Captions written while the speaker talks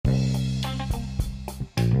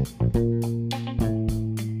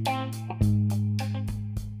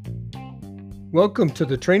Welcome to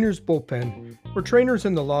the Trainer's Bullpen, where trainers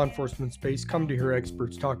in the law enforcement space come to hear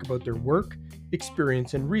experts talk about their work,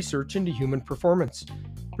 experience, and research into human performance,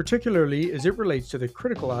 particularly as it relates to the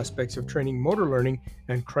critical aspects of training motor learning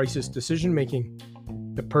and crisis decision-making.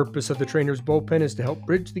 The purpose of the Trainer's Bullpen is to help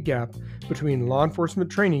bridge the gap between law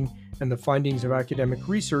enforcement training and the findings of academic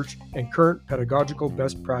research and current pedagogical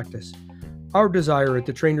best practice. Our desire at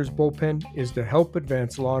the Trainer's Bullpen is to help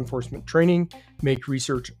advance law enforcement training, make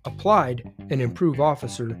research applied, and improve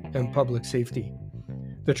officer and public safety.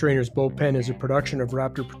 The Trainer's Bullpen is a production of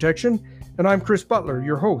Raptor Protection, and I'm Chris Butler,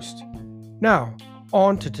 your host. Now,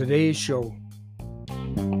 on to today's show.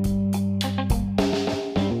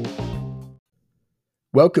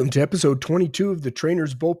 Welcome to episode 22 of the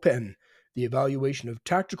Trainer's Bullpen, the evaluation of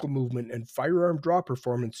tactical movement and firearm draw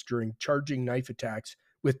performance during charging knife attacks,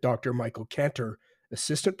 with Dr. Michael Kantor,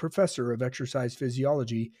 Assistant Professor of Exercise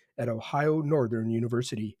Physiology at Ohio Northern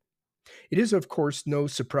University. It is, of course, no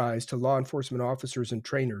surprise to law enforcement officers and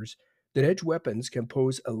trainers that edge weapons can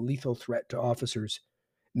pose a lethal threat to officers.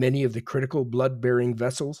 Many of the critical blood-bearing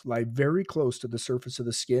vessels lie very close to the surface of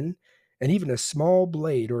the skin, and even a small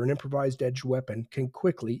blade or an improvised edged weapon can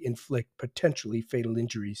quickly inflict potentially fatal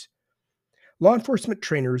injuries. Law enforcement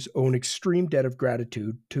trainers owe an extreme debt of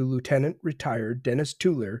gratitude to Lieutenant retired Dennis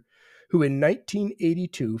Tuller, who in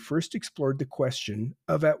 1982 first explored the question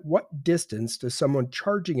of at what distance does someone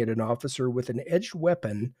charging at an officer with an edged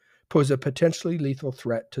weapon pose a potentially lethal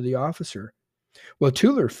threat to the officer. Well,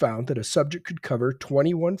 Tuller found that a subject could cover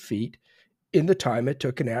 21 feet in the time it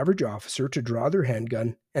took an average officer to draw their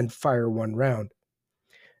handgun and fire one round.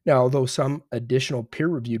 Now, although some additional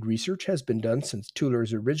peer-reviewed research has been done since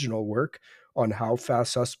Tuller's original work on how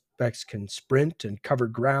fast suspects can sprint and cover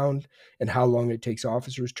ground and how long it takes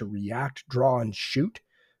officers to react, draw, and shoot,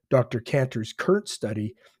 Dr. Kantor's current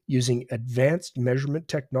study using advanced measurement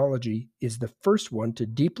technology is the first one to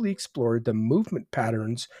deeply explore the movement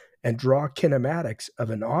patterns and draw kinematics of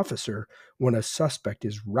an officer when a suspect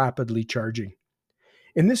is rapidly charging.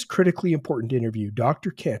 In this critically important interview,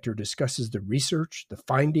 Dr. Kantor discusses the research, the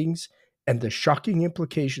findings, and the shocking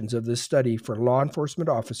implications of this study for law enforcement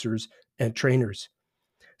officers and trainers.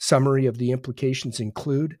 Summary of the implications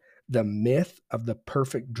include the myth of the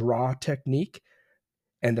perfect draw technique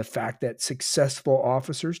and the fact that successful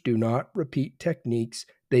officers do not repeat techniques,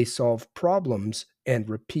 they solve problems and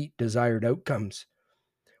repeat desired outcomes.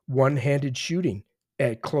 One-handed shooting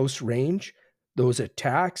at close range, those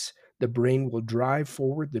attacks, the brain will drive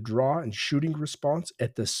forward the draw and shooting response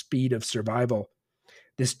at the speed of survival.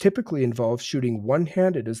 This typically involves shooting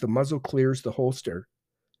one-handed as the muzzle clears the holster.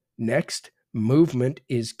 Next, movement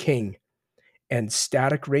is king, and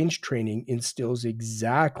static range training instills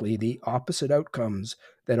exactly the opposite outcomes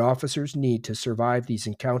that officers need to survive these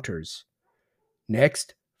encounters.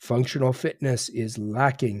 Next, functional fitness is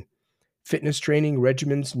lacking. Fitness training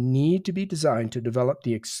regimens need to be designed to develop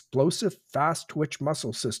the explosive, fast-twitch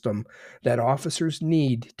muscle system that officers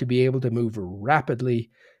need to be able to move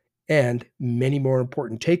rapidly, and many more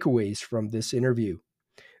important takeaways from this interview.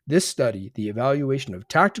 This study, the evaluation of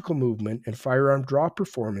tactical movement and firearm draw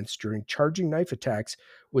performance during charging knife attacks,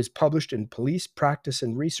 was published in Police Practice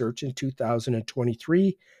and Research in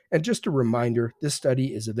 2023. And just a reminder, this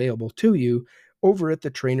study is available to you over at the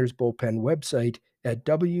Trainer's Bullpen website at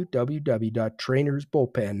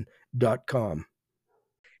www.trainersbullpen.com.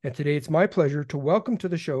 And today it's my pleasure to welcome to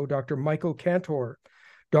the show Dr. Michael Kantor.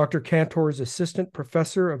 Dr. Kantor is Assistant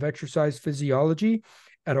Professor of Exercise Physiology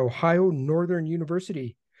at Ohio Northern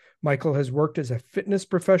University. Michael has worked as a fitness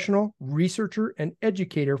professional, researcher, and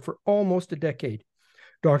educator for almost a decade.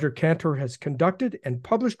 Dr. Kantor has conducted and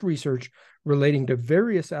published research relating to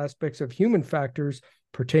various aspects of human factors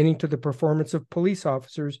pertaining to the performance of police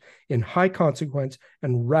officers in high-consequence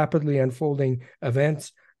and rapidly unfolding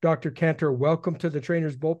events. Dr. Kantor, welcome to the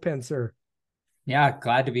Trainer's Bullpen, sir. Yeah,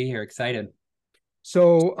 glad to be here. Excited.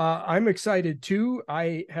 So I'm excited too.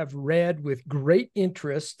 I have read with great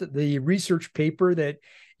interest the research paper that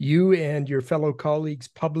you and your fellow colleagues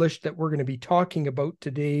published that we're going to be talking about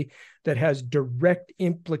today that has direct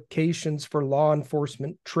implications for law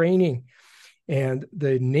enforcement training. And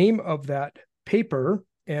the name of that paper,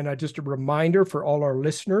 and just a reminder for all our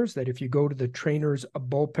listeners that if you go to the Trainer's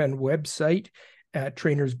Bullpen website at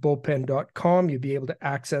trainersbullpen.com, you'll be able to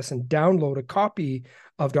access and download a copy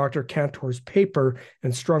of Dr. Kantor's paper,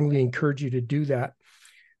 and strongly encourage you to do that.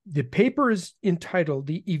 The paper is entitled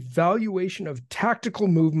The Evaluation of Tactical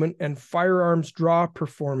Movement and Firearms Draw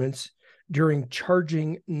Performance During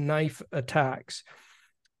Charging Knife Attacks.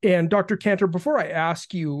 And Dr. Kantor, before I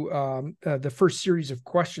ask you the first series of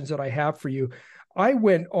questions that I have for you, I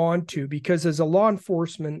went on to, because as a law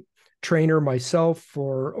enforcement trainer myself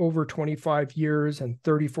for over 25 years and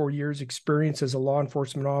 34 years experience as a law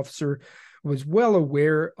enforcement officer, was well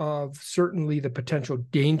aware of certainly the potential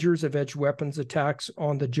dangers of edge weapons attacks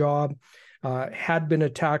on the job. Had been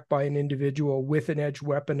attacked by an individual with an edge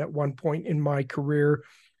weapon at one point in my career.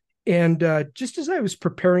 And just as I was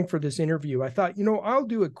preparing for this interview, I thought, I'll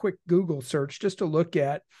do a quick Google search just to look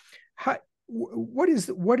at how, what is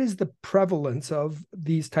the prevalence of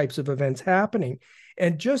these types of events happening.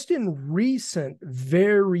 And just in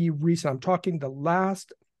very recent, I'm talking the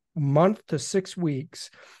last month to 6 weeks,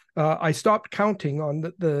 I stopped counting on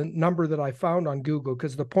the number that I found on Google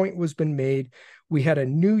because the point was been made. We had a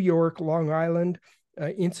New York, Long Island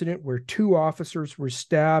incident where two officers were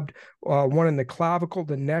stabbed, one in the clavicle,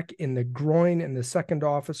 the neck, in the groin, and the second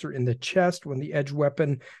officer in the chest when the edge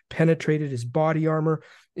weapon penetrated his body armor.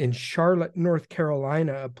 In Charlotte, North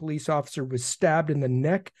Carolina, a police officer was stabbed in the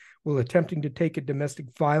neck while attempting to take a domestic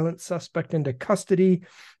violence suspect into custody.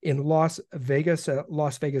 In Las Vegas, a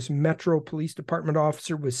Las Vegas Metro Police Department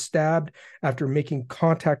officer was stabbed after making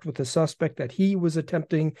contact with a suspect that he was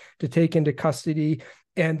attempting to take into custody.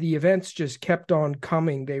 And the events just kept on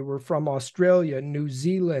coming. They were from Australia, New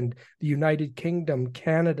Zealand, the United Kingdom,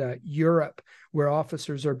 Canada, Europe, where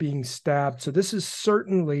officers are being stabbed. So this is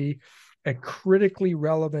certainly a critically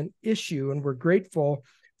relevant issue, and we're grateful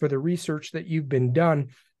for the research that you have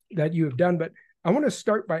done. But I want to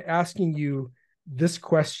start by asking you this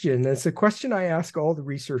question. It's a question I ask all the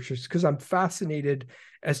researchers because I'm fascinated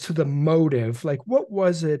as to the motive. Like, what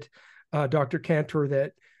was it, Dr. Kantor,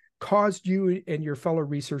 that caused you and your fellow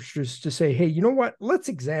researchers to say, hey, you know what, let's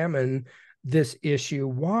examine this issue?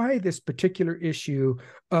 Why this particular issue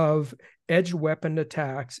of edge weapon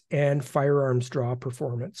attacks and firearms draw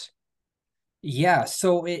performance? Yeah,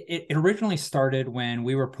 so it originally started when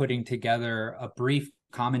we were putting together a brief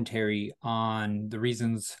commentary on the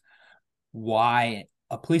reasons why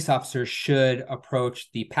a police officer should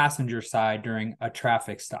approach the passenger side during a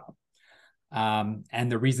traffic stop.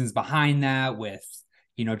 And the reasons behind that, with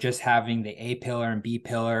just having the A pillar and B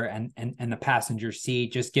pillar and the passenger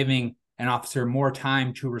seat, just giving an officer more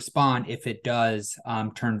time to respond if it does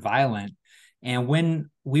turn violent. And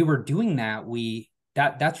when we were doing that,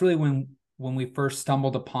 that's really when we first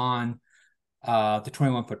stumbled upon the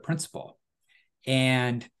 21-foot principle.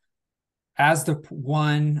 And as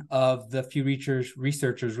one of the few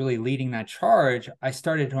researchers really leading that charge, I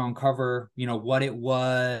started to uncover, what it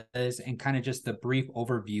was and kind of just the brief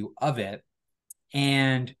overview of it.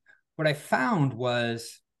 And what I found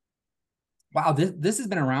was, wow, this has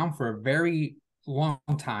been around for a very long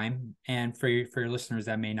time. And for your listeners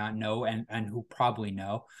that may not know and who probably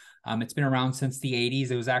know, it's been around since the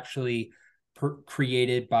 80s. It was actually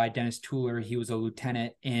created by Dennis Tueller. He was a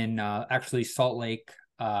lieutenant in actually Salt Lake,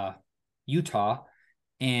 Utah.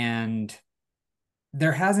 And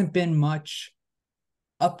there hasn't been much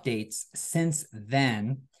updates since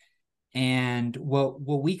then. And what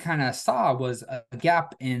we kind of saw was a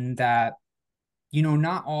gap in that,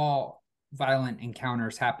 not all violent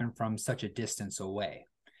encounters happen from such a distance away.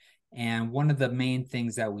 And one of the main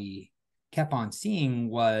things that we kept on seeing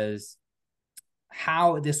was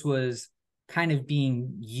how this was kind of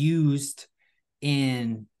being used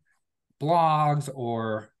in blogs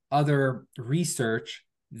or other research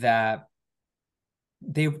that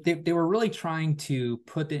they were really trying to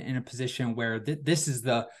put it in a position where this is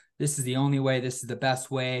the only way, this is the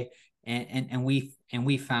best way. And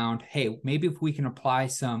we found, hey, maybe if we can apply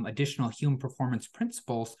some additional human performance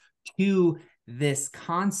principles to this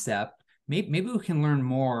concept, maybe we can learn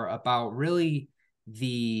more about really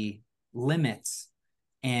the limits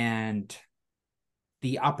and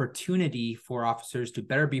the opportunity for officers to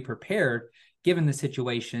better be prepared given the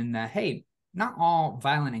situation that, hey, not all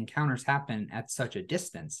violent encounters happen at such a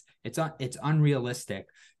distance. It's unrealistic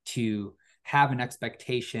to have an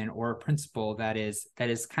expectation or a principle that is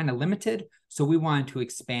kind of limited. So we wanted to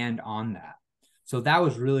expand on that. So that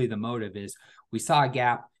was really the motive, is we saw a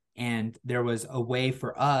gap and there was a way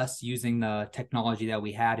for us, using the technology that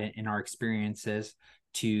we had in our experiences,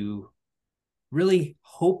 to really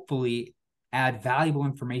hopefully add valuable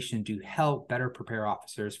information to help better prepare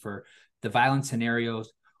officers for the violent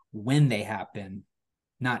scenarios when they happen,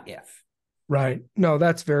 not if. Right. No,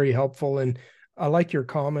 that's very helpful. And I like your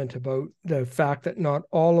comment about the fact that not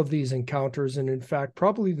all of these encounters, and in fact,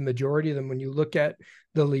 probably the majority of them, when you look at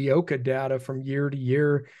the LEOCA data from year to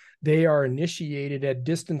year, they are initiated at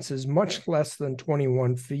distances much less than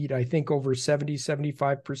 21 feet. I think over 70,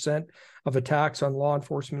 75% of attacks on law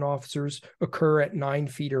enforcement officers occur at 9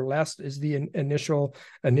 feet or less is the initial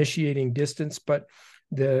initiating distance. But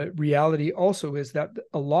the reality also is that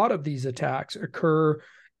a lot of these attacks occur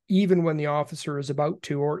even when the officer is about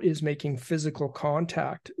to or is making physical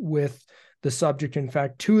contact with the subject. In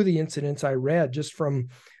fact, two of the incidents I read just from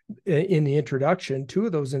in the introduction, two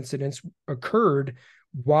of those incidents occurred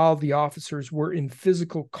while the officers were in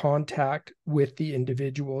physical contact with the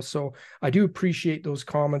individual. So I do appreciate those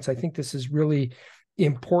comments. I think this is really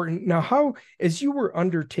important. Now, how, as you were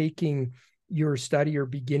undertaking your study or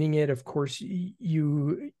beginning it, of course,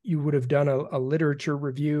 you would have done a literature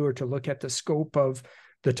review or to look at the scope of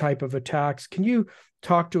the type of attacks. Can you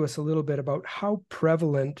talk to us a little bit about how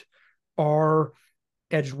prevalent are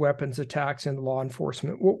edged weapons attacks in law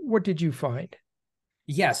enforcement? What did you find?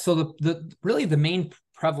 Yeah, so the really the main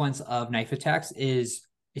prevalence of knife attacks is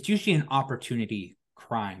it's usually an opportunity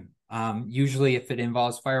crime. Usually, if it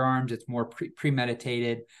involves firearms, it's more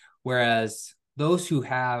premeditated. Whereas those who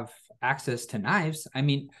have access to knives, I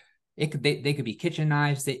mean, they could be kitchen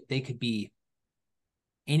knives, they could be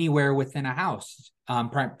anywhere within a house.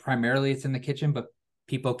 Primarily, it's in the kitchen, but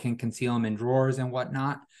people can conceal them in drawers and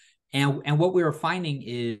whatnot. And what we were finding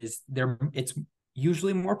is it's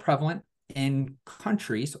usually more prevalent in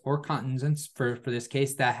countries or continents, for this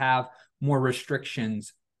case, that have more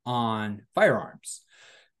restrictions on firearms.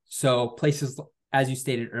 So places, as you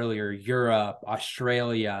stated earlier, Europe,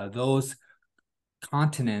 Australia, those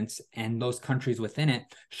continents and those countries within it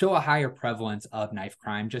show a higher prevalence of knife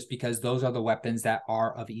crime just because those are the weapons that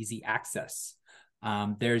are of easy access.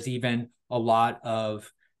 There's even a lot of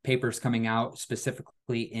papers coming out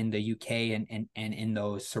specifically in the UK and in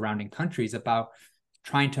those surrounding countries about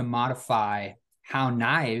trying to modify how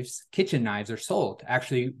kitchen knives are sold,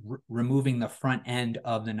 actually removing the front end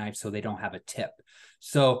of the knife so they don't have a tip.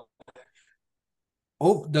 So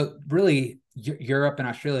Europe and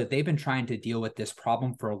Australia, they've been trying to deal with this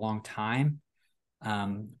problem for a long time.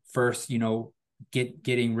 First,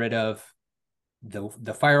 getting rid of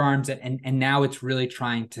the firearms, and now it's really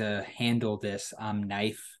trying to handle this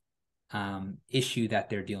knife issue that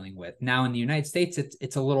they're dealing with. Now in the United States,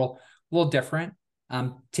 it's a little different.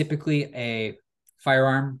 Typically, a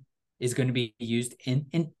firearm is going to be used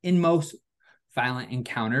in most violent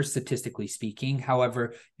encounters, statistically speaking.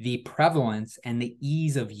 However, the prevalence and the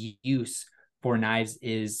ease of use for knives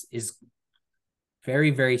is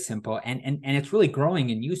very, very simple, and it's really growing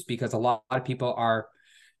in use because a lot of people are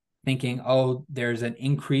thinking, oh, there's an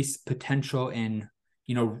increased potential in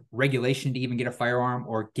regulation to even get a firearm,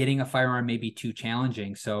 or getting a firearm may be too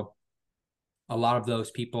challenging. So a lot of those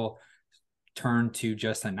people turn to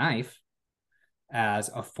just a knife as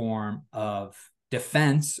a form of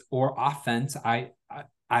defense or offense, I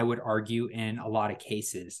would argue, in a lot of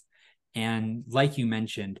cases. And like you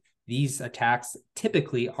mentioned, these attacks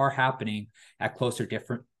typically are happening at closer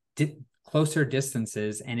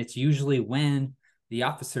distances, and it's usually when the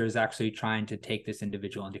officer is actually trying to take this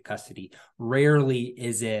individual into custody. Rarely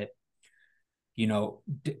is it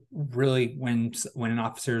really when an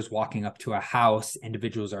officer is walking up to a house,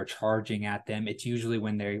 individuals are charging at them. It's usually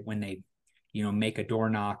when they make a door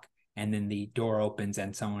knock and then the door opens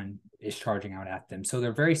and someone is charging out at them. So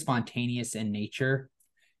they're very spontaneous in nature.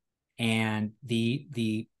 And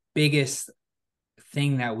the biggest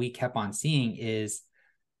thing that we kept on seeing is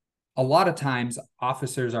a lot of times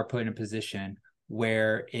officers are put in a position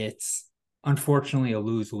where it's unfortunately a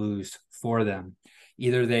lose-lose for them.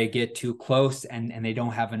 Either they get too close and they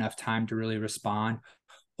don't have enough time to really respond,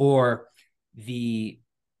 or the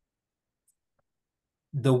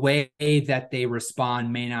way that they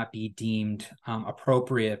respond may not be deemed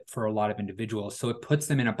appropriate for a lot of individuals. So it puts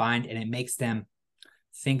them in a bind and it makes them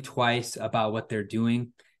think twice about what they're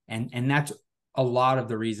doing. And that's a lot of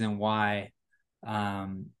the reason why a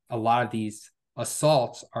lot of these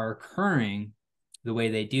assaults are occurring the way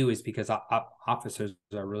they do, is because officers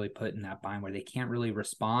are really put in that bind where they can't really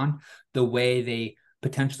respond the way they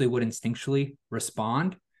potentially would instinctually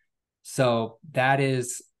respond. So that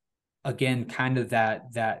is, again, kind of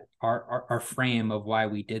that our frame of why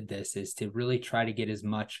we did this, is to really try to get as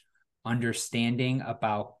much understanding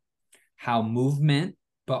about how movement,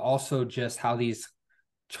 but also just how these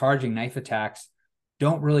charging knife attacks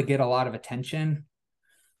don't really get a lot of attention.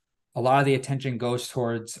 A lot of the attention goes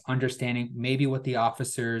towards understanding maybe what the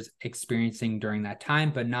officer's experiencing during that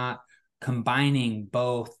time, but not combining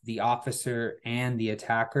both the officer and the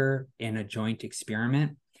attacker in a joint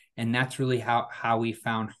experiment. And that's really how we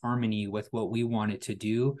found harmony with what we wanted to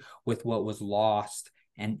do with what was lost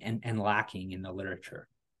and lacking in the literature.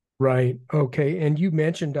 Right. Okay. And you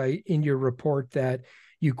mentioned in your report that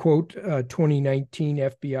you quote 2019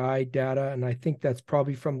 FBI data, and I think that's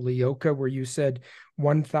probably from Leoka, where you said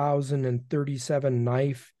 1,037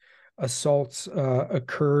 knife assaults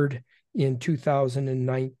occurred in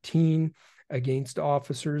 2019 against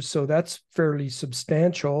officers. So that's fairly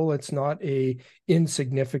substantial. It's not a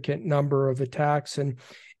insignificant number of attacks. And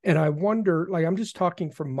I wonder, like, I'm just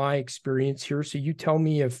talking from my experience here. So you tell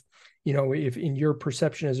me if if in your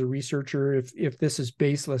perception as a researcher, if this is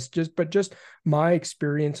baseless, just my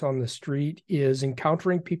experience on the street is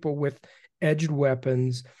encountering people with edged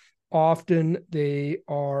weapons. Often they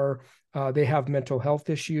have mental health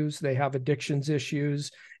issues, they have addictions issues,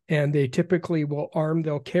 and they typically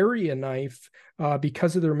they'll carry a knife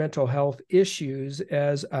because of their mental health issues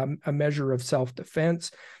as a measure of self-defense.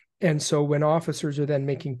 And so when officers are then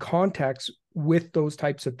making contacts with those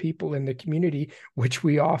types of people in the community, which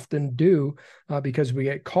we often do because we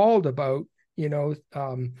get called about,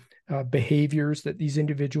 behaviors that these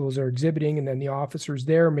individuals are exhibiting, and then the officers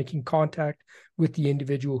there making contact with the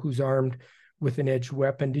individual who's armed with an edged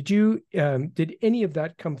weapon. Did any of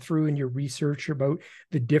that come through in your research about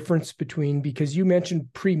the difference between, because you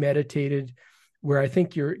mentioned premeditated, where I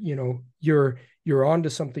think you're onto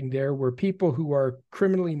something there, where people who are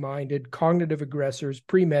criminally minded, cognitive aggressors,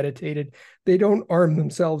 premeditated, they don't arm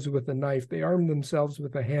themselves with a knife, they arm themselves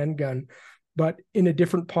with a handgun. But in a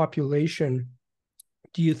different population,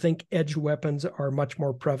 do you think edge weapons are much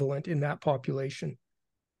more prevalent in that population?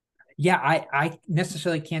 Yeah, I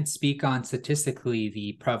necessarily can't speak on statistically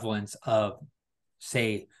the prevalence of,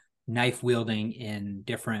 say, knife wielding in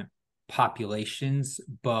different populations,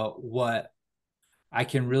 but what I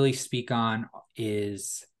can really speak on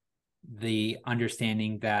is the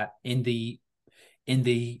understanding that in the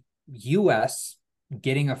US,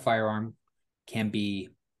 getting a firearm can be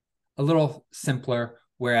a little simpler,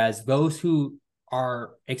 whereas those who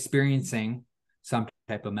are experiencing some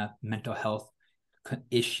type of mental health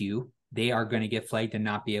issue, they are going to get flagged and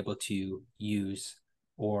not be able to use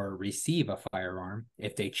or receive a firearm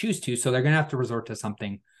if they choose to. So they're going to have to resort to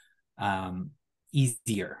something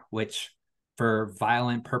easier, which for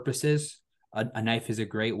violent purposes, a knife is a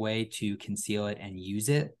great way to conceal it and use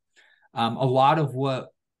it. A lot of what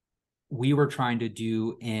we were trying to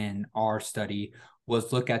do in our study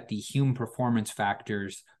was look at the human performance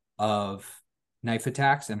factors of knife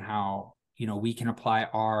attacks and how we can apply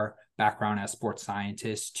our background as sports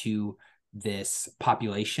scientists to this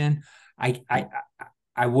population.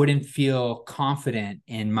 I wouldn't feel confident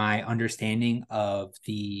in my understanding of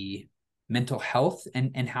the mental health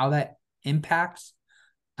and how that impacts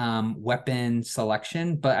weapon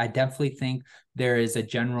selection, but I definitely think there is a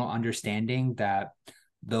general understanding that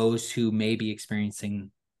those who may be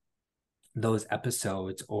experiencing those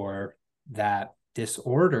episodes or that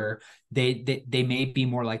disorder, they may be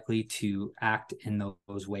more likely to act in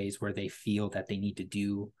those ways where they feel that they need to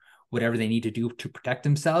do whatever they need to do to protect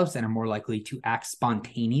themselves and are more likely to act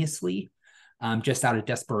spontaneously, just out of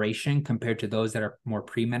desperation, compared to those that are more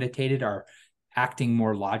premeditated, are acting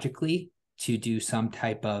more logically to do some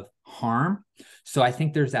type of harm. So I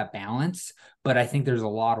think there's that balance, but I think there's a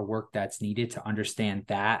lot of work that's needed to understand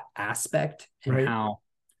that aspect and Right. how,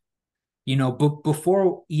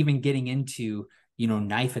 before even getting into,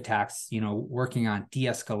 knife attacks, working on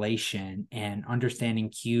de-escalation and understanding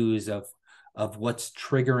cues of what's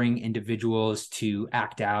triggering individuals to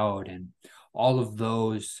act out and all of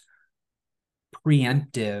those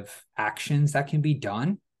preemptive actions that can be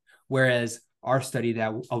done. Whereas our study,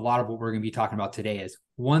 that a lot of what we're going to be talking about today, is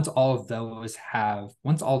once all those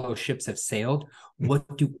ships have sailed,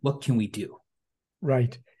 what can we do?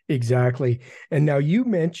 Right, exactly. And now you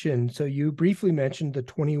briefly mentioned the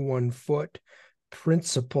 21-foot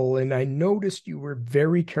principle, and I noticed you were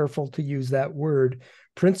very careful to use that word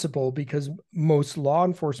principle because most law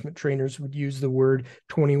enforcement trainers would use the word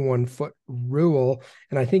 21-foot rule.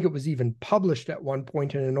 And I think it was even published at one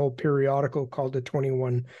point in an old periodical called the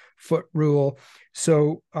 21-foot rule.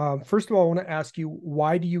 So, first of all, I want to ask you,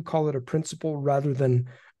 why do you call it a principle rather than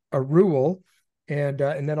a rule? And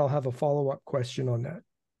then I'll have a follow-up question on that.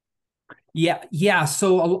 Yeah.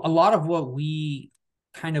 So a lot of what we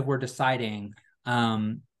kind of were deciding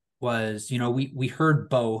was, we heard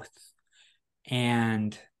both,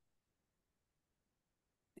 and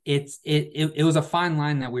it was a fine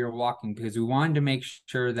line that we were walking, because we wanted to make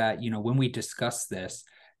sure that, when we discussed this,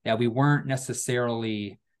 that we weren't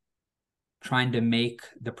necessarily trying to make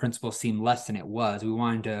the principle seem less than it was. We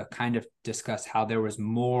wanted to kind of discuss how there was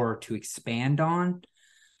more to expand on.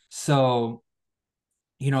 So,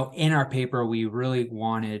 in our paper, we really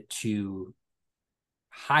wanted to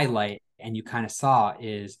highlight and you kind of saw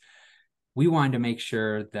is we wanted to make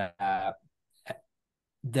sure that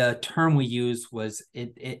the term we used was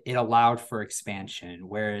it allowed for expansion,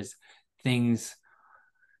 whereas things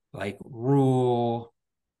like rule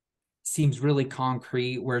seems really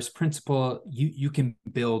concrete, whereas principle you can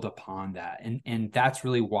build upon that, and that's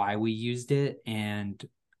really why we used it. And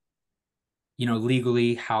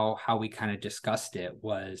legally how we kind of discussed it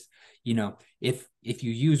was, if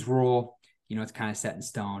you use rule, it's kind of set in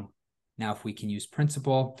stone. Now if we can use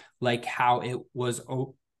principle, like how it was,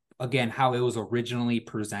 again, how it was originally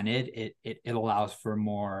presented, it allows for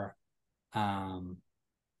more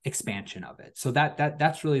expansion of it. So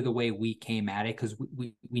that's really the way we came at it, because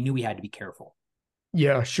we knew we had to be careful.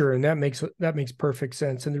 Yeah, sure. And that makes perfect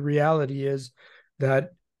sense. And the reality is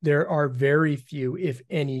that there are very few, if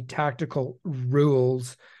any, tactical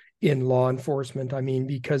rules in law enforcement. I mean,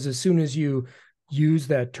 because as soon as you use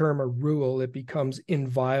that term a rule, it becomes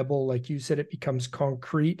inviolable. Like you said, it becomes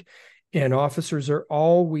concrete. And officers are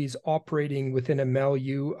always operating within a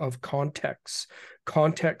milieu of contexts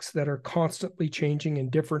that are constantly changing and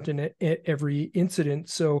different in every incident.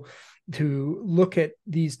 So to look at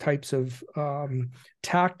these types of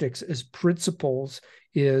tactics as principles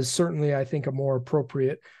is certainly, I think, a more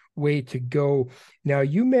appropriate way to go. Now,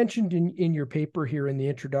 you mentioned in your paper here in the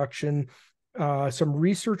introduction some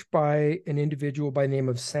research by an individual by the name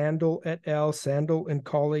of Sandel et al., Sandel and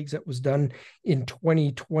colleagues, that was done in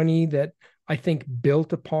 2020 that I think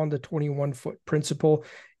built upon the 21-foot principle.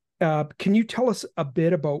 Can you tell us a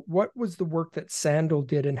bit about what was the work that Sandel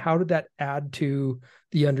did and how did that add to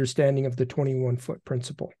the understanding of the 21-foot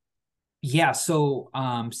principle? Yeah, so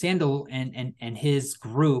Sandel and his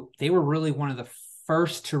group, they were really one of the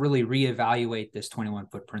first to really reevaluate this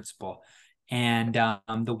 21-foot principle. And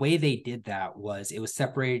the way they did that was it was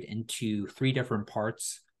separated into three different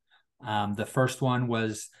parts. The first one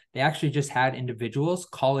was they actually just had individuals,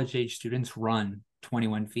 college-age students, run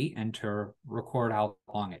 21 feet and to record how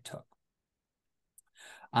long it took.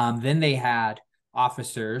 Then they had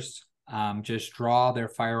officers just draw their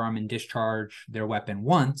firearm and discharge their weapon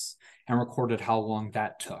once and recorded how long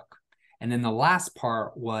that took. And then the last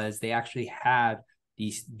part was they actually had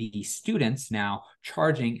the students now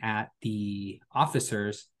charging at the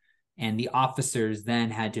officers, and the officers then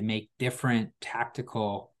had to make different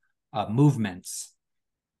tactical movements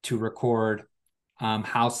to record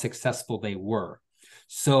how successful they were.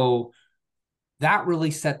 So that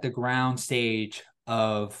really set the ground stage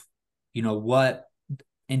of what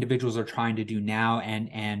individuals are trying to do now,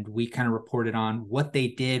 and we kind of reported on what they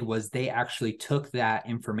did was they actually took that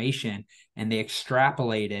information and they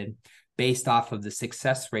extrapolated based off of the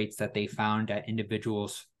success rates that they found at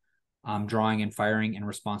individuals drawing and firing in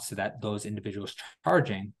response to those individuals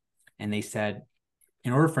charging. And they said,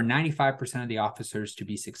 in order for 95% of the officers to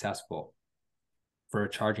be successful for a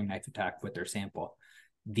charging knife attack with their sample,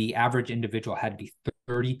 the average individual had to be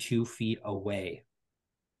 32 feet away.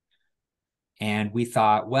 And we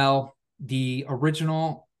thought, well, the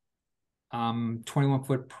original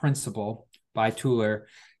 21-foot principle by Tuller,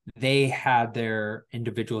 they had their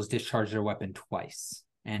individuals discharge their weapon twice.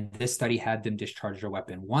 And this study had them discharge their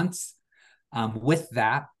weapon once. With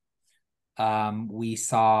that, we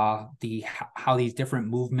saw how these different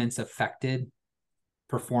movements affected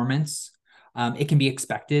performance. It can be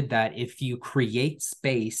expected that if you create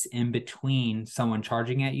space in between someone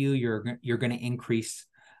charging at you, you're going to increase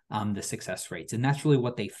the success rates. And that's really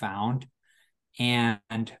what they found. And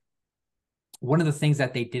one of the things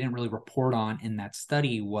that they didn't really report on in that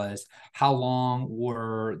study was how long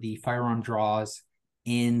were the firearm draws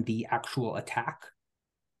in the actual attack.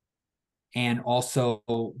 And also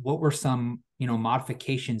what were some,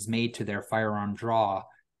 modifications made to their firearm draw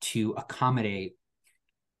to accommodate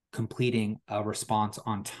completing a response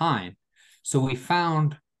on time. So we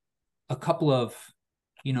found a couple of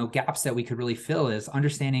gaps that we could really fill is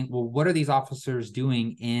understanding, well, what are these officers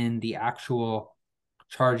doing in the actual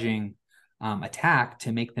charging attack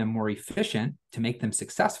to make them more efficient, to make them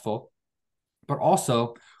successful. But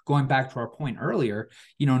also going back to our point earlier,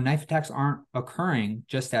 knife attacks aren't occurring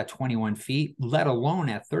just at 21 feet, let alone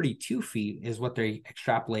at 32 feet is what they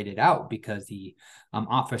extrapolated out, because the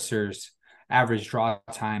officer's average draw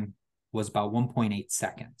time was about 1.8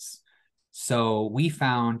 seconds. So we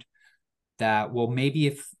found that, well, maybe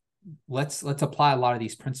if let's apply a lot of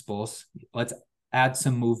these principles, let's add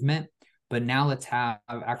some movement, but now let's have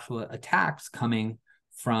actual attacks coming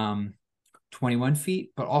from 21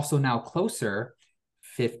 feet, but also now closer,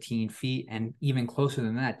 15 feet, and even closer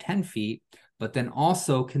than that, 10 feet. But then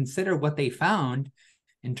also consider what they found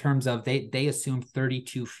in terms of they assumed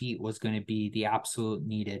 32 feet was going to be the absolute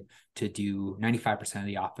needed to do 95% of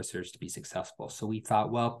the officers to be successful. So we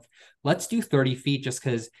thought, well, let's do 30 feet just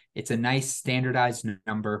because it's a nice standardized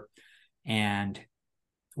number, and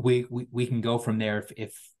we can go from there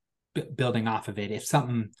if building off of it if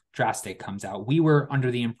something drastic comes out. We were under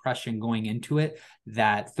the impression going into it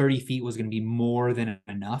that 30 feet was going to be more than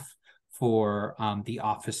enough for the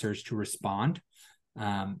officers to respond.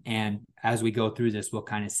 And as we go through this, we'll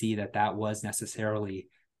kind of see that that was necessarily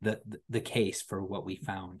the case for what we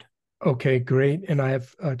found. Okay, great. And I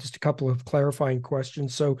have just a couple of clarifying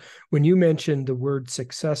questions. So when you mentioned the word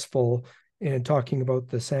successful and talking about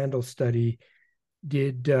the Sandal study,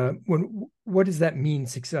 what does that mean,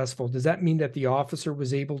 successful? Does that mean that the officer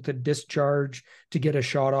was able to discharge to get a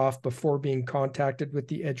shot off before being contacted with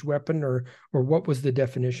the edge weapon, or what was the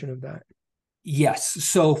definition of that? Yes.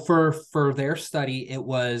 So for their study, it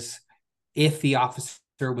was if the officer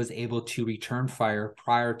was able to return fire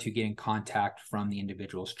prior to getting contact from the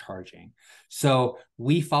individuals charging. So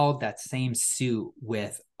we followed that same suit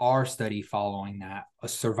with our study following that. The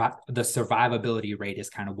survivability rate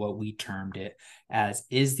is kind of what we termed it as.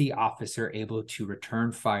 Is the officer able to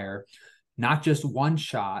return fire, not just one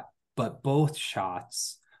shot, but both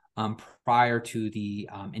shots prior to the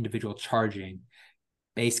individual charging,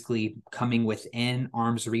 basically coming within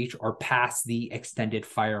arm's reach or past the extended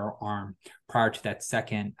firearm prior to that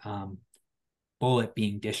second bullet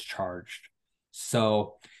being discharged.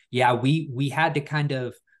 So yeah, we had to kind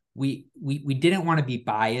of we didn't want to be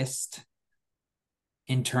biased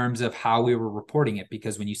in terms of how we were reporting it,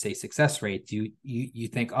 because when you say success rates, you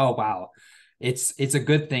think, oh wow, it's a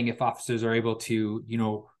good thing if officers are able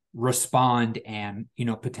to respond and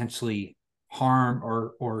potentially harm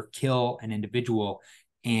or kill an individual.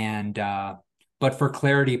 And but for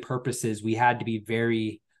clarity purposes, we had to be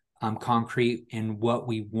very concrete in what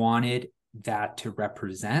we wanted that to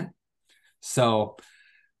represent. So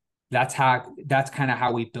that's kind of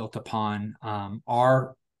how we built upon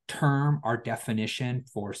our definition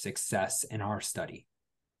for success in our study.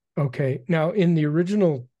 Okay. Now, in the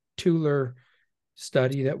original Tueller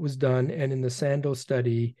study that was done and in the Sandal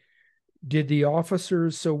study, did the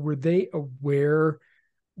officers, so were they aware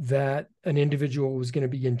that an individual was going to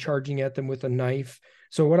begin charging at them with a knife?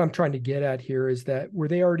 So what I'm trying to get at here is that were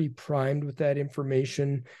they already primed with that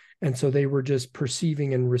information, and so they were just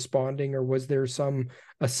perceiving and responding, or was there some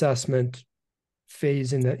assessment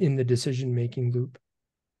phase in the decision making loop?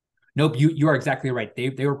 Nope, you are exactly right.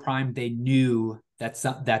 They were primed. They knew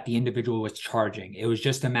that the individual was charging. It was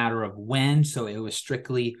just a matter of when. So it was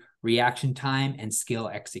strictly reaction time and skill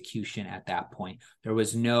execution at that point. There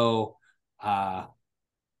was no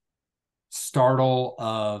startle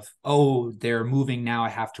of, oh, they're moving now, I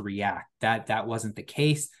have to react. That wasn't the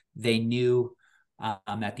case. They knew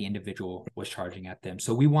that the individual was charging at them.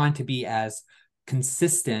 So we want to be as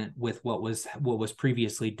consistent with what was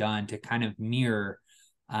previously done to kind of mirror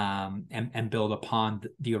and build upon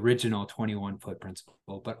the original 21-foot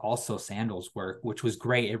principle, but also Sandal's work, which was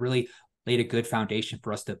great. It really laid a good foundation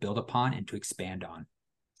for us to build upon and to expand on.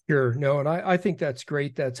 Sure. No, and I think that's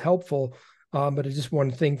great. That's helpful. But just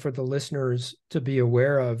one thing for the listeners to be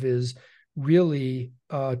aware of is really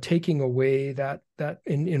taking away that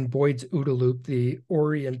in Boyd's OODA loop, the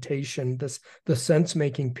orientation, the sense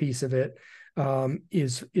making piece of it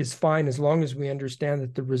is fine as long as we understand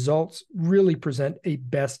that the results really present a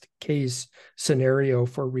best case scenario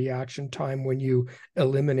for reaction time when you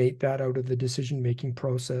eliminate that out of the decision making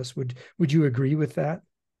process. Would you agree with that?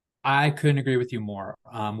 I couldn't agree with you more.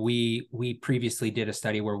 We previously did a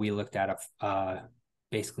study where we looked at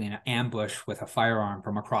basically an ambush with a firearm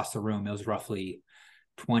from across the room. It was roughly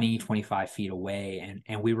 25 feet away,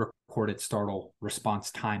 and we recorded startle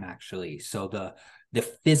response time, actually. So the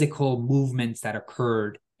physical movements that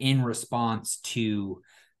occurred in response to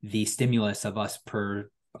the stimulus of us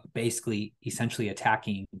basically essentially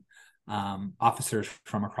attacking officers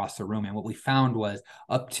from across the room. And what we found was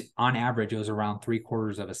on average, it was around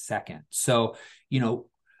 3/4 of a second. So,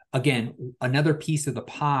 again, another piece of the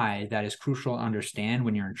pie that is crucial to understand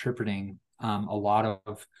when you're interpreting a lot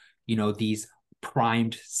of, these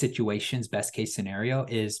primed situations, best case scenario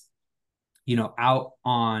is, out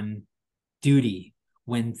on duty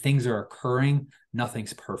when things are occurring,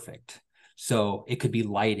 nothing's perfect. So it could be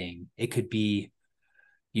lighting. It could be,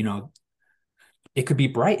 it could be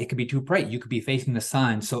bright. It could be too bright. You could be facing the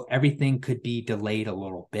sun. So everything could be delayed a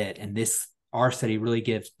little bit. And our study really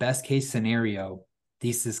gives best case scenario.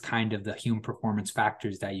 This is kind of the human performance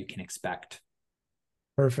factors that you can expect.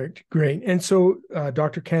 Perfect. Great. And so,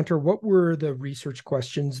 Dr. Kantor, what were the research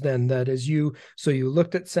questions then that so you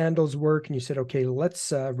looked at Sandel's work and you said, okay,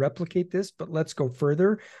 let's replicate this, but let's go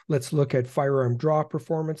further. Let's look at firearm draw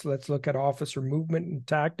performance. Let's look at officer movement and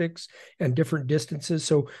tactics and different distances.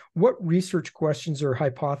 So what research questions or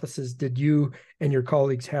hypotheses did you and your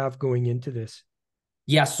colleagues have going into this?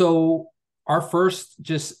 Yeah, so our first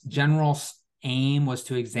just general aim was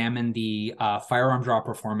to examine the firearm draw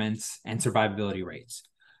performance and survivability rates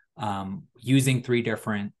using three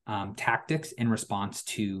different tactics in response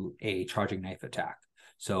to a charging knife attack.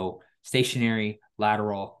 So stationary,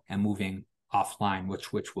 lateral, and moving offline,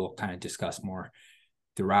 which we'll kind of discuss more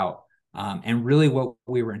throughout. And really what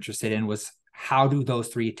we were interested in was how do those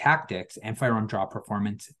three tactics and firearm draw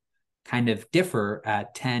performance kind of differ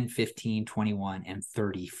at 10, 15, 21, and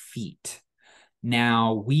 30 feet.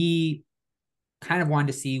 Now, we kind of wanted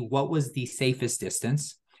to see what was the safest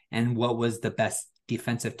distance and what was the best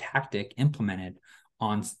defensive tactic implemented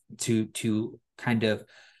on to kind of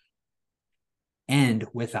end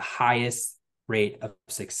with the highest rate of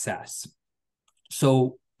success.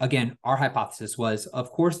 So again, our hypothesis was,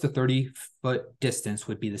 of course, the 30-foot distance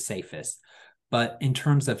would be the safest. But in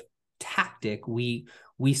terms of tactic, we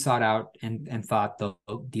sought out and thought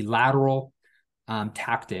the lateral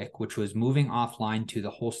tactic, which was moving offline to the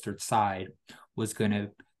holstered side, was going to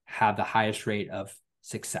have the highest rate of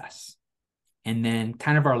success. And then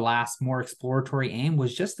kind of our last more exploratory aim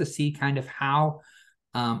was just to see kind of how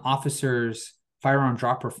officers' firearm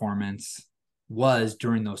draw performance was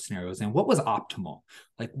during those scenarios and what was optimal.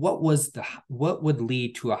 Like what would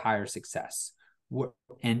lead to a higher success.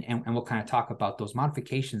 And we'll kind of talk about those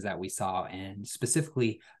modifications that we saw, and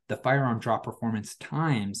specifically the firearm draw performance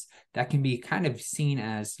times that can be kind of seen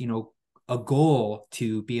as, a goal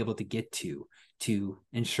to be able to get to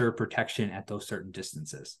ensure protection at those certain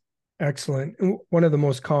distances. Excellent. One of the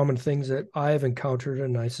most common things that I have encountered,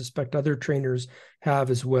 and I suspect other trainers have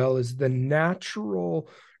as well, is the natural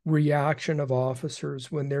reaction of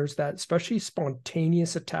officers when there's that, especially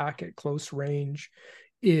spontaneous attack at close range,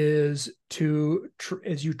 is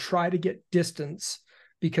as you try to get distance,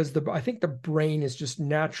 because I think the brain is just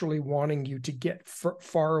naturally wanting you to get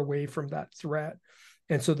far away from that threat,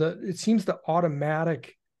 and so it seems the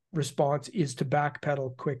automatic response is to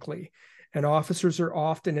backpedal quickly. And officers are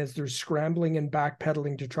often, as they're scrambling and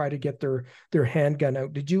backpedaling to try to get their handgun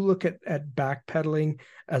out. Did you look at backpedaling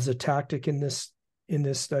as a tactic in this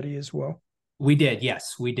study as well? We did,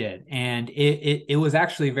 yes, we did, and it was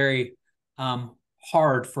actually very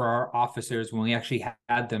hard for our officers when we actually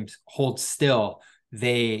had them hold still.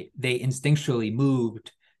 They instinctually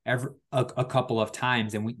moved a couple of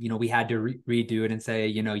times, and we had to redo it and say,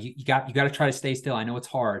 you got to try to stay still. I know it's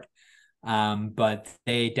hard, but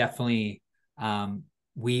they definitely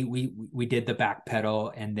we did the back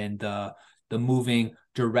pedal and then the moving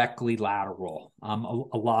directly lateral.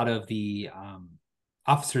 A lot of the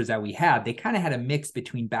officers that we had, they kind of had a mix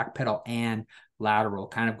between back pedal and lateral,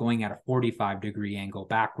 kind of going at a 45-degree angle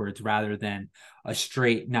backwards rather than a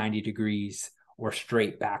straight 90 degrees or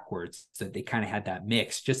straight backwards. So they kind of had that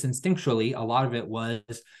mix just instinctually. A lot of it was,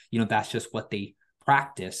 that's just what they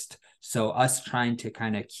practiced. So us trying to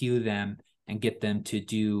kind of cue them and get them to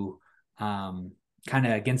do kind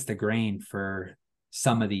of against the grain for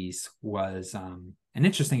some of these was an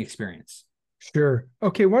interesting experience. Sure.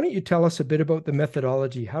 Okay, why don't you tell us a bit about the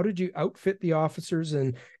methodology? How did you outfit the officers,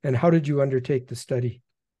 and how did you undertake the study?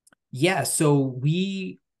 Yeah, so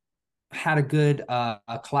we had a good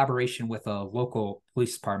collaboration with a local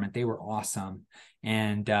police department. They were awesome.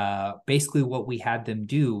 And basically what we had them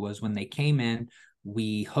do was when they came in,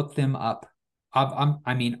 we hooked them up.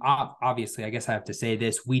 Obviously, I guess I have to say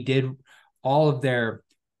this. We did all of their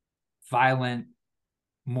violent,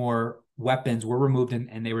 more weapons were removed,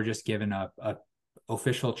 and they were just given a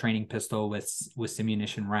official training pistol with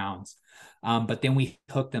simunition rounds. But then we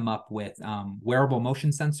hooked them up with wearable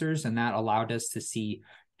motion sensors, and that allowed us to see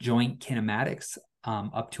joint kinematics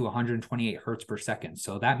up to 128 hertz per second.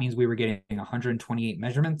 So that means we were getting 128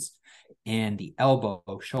 measurements in the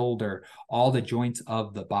elbow, shoulder, all the joints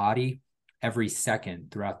of the body every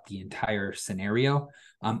second throughout the entire scenario.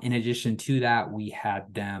 In addition to that, we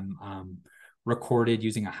had them recorded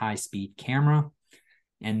using a high-speed camera.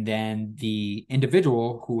 And then the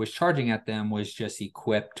individual who was charging at them was just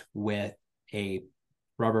equipped with a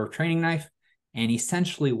rubber training knife. And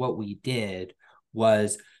essentially what we did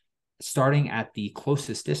was, starting at the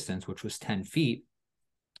closest distance, which was 10 feet,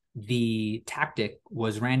 the tactic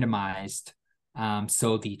was randomized.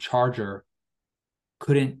 So the charger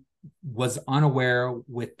was unaware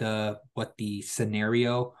with what the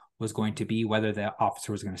scenario was going to be, whether the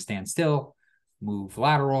officer was going to stand still, move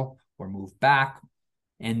lateral or move back.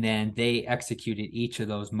 And then they executed each of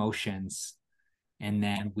those motions. And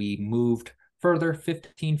then we moved further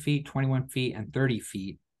 15 feet, 21 feet, and 30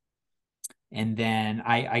 feet. And then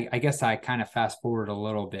I guess I kind of fast forward a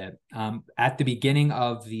little bit. At the beginning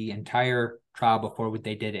of the entire trial, before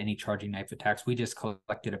they did any charging knife attacks, we just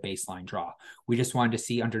collected a baseline draw. We just wanted to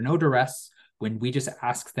see, under no duress, when we just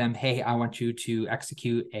asked them, hey, I want you to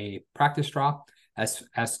execute a practice draw as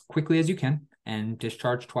quickly as you can and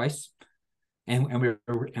discharge twice. And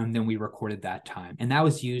then we recorded that time. And that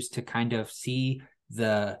was used to kind of see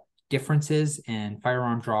the differences in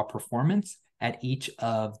firearm draw performance at each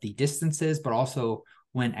of the distances, but also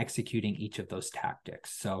when executing each of those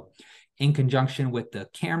tactics. So in conjunction with the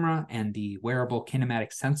camera and the wearable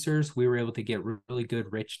kinematic sensors, we were able to get really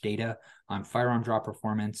good, rich data on firearm draw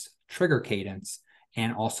performance, trigger cadence,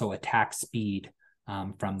 and also attack speed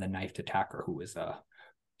from the knifed attacker, who was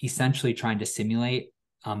essentially trying to simulate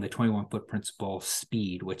the 21-foot principle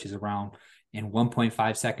speed, which is around, in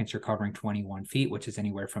 1.5 seconds, you're covering 21 feet, which is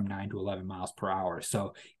anywhere from 9 to 11 miles per hour.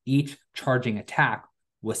 So each charging attack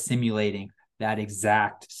was simulating that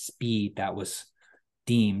exact speed that was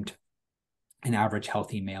deemed an average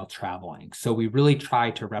healthy male traveling. So we really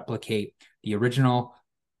tried to replicate the original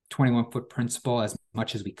 21-foot principle as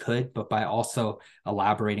much as we could, but by also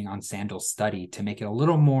elaborating on Sandel's study to make it a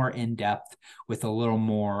little more in-depth with a little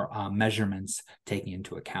more measurements taken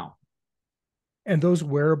into account. And those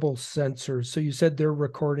wearable sensors, so you said they're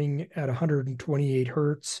recording at 128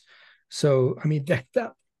 hertz. So, I mean,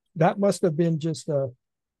 that must have been just a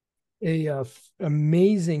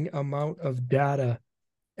amazing amount of data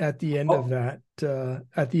at the end of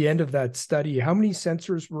that study. How many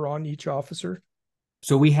sensors were on each officer?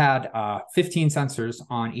 So we had 15 sensors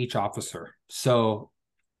on each officer. So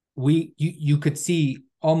you could see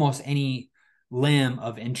almost any limb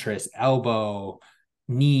of interest: elbow,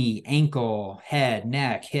 knee, ankle, head,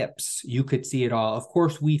 neck, hips. You could see it all. Of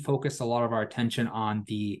course, we focus a lot of our attention on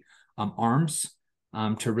the arms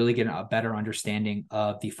to really get a better understanding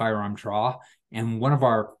of the firearm draw. And one of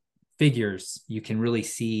our figures, you can really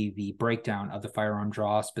see the breakdown of the firearm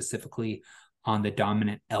draw, specifically on the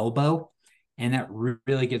dominant elbow. And that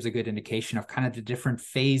really gives a good indication of kind of the different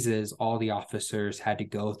phases all the officers had to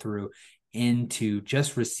go through into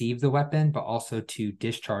just receive the weapon, but also to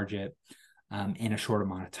discharge it in a short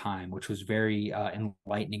amount of time, which was very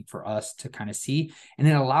enlightening for us to kind of see. And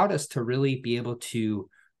it allowed us to really be able to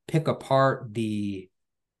pick apart the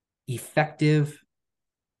effective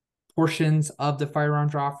portions of the firearm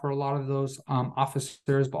draw for a lot of those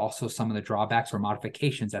officers, but also some of the drawbacks or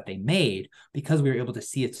modifications that they made, because we were able to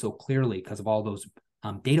see it so clearly because of all those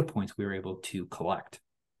data points we were able to collect.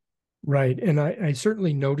 Right. And I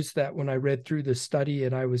certainly noticed that when I read through the study,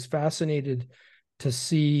 and I was fascinated to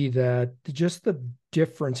see that just the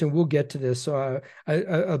difference, and we'll get to this. So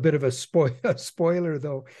a bit of a spoiler,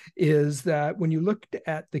 though, is that when you looked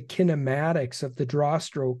at the kinematics of the draw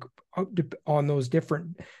stroke on those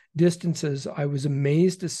different distances, I was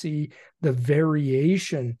amazed to see the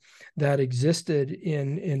variation that existed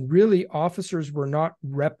in really, officers were not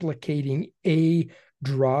replicating a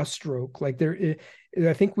draw stroke. Like there,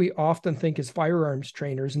 I think we often think as firearms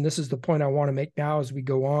trainers, and this is the point I want to make now as we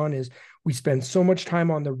go on, is we spend so much time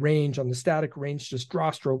on the range, on the static range, just draw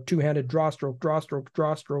stroke, two-handed draw stroke, draw stroke,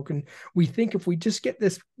 draw stroke. And we think if we just get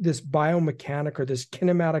this biomechanic or this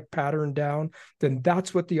kinematic pattern down, then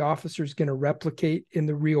that's what the officer is going to replicate in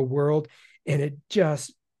the real world. And it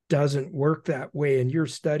just doesn't work that way. And your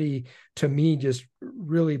study, to me, just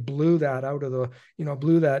really blew that out of the,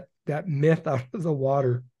 blew that myth out of the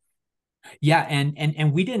water. Yeah,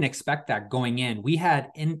 and we didn't expect that going in. We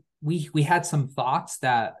had some thoughts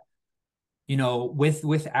that,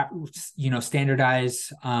 with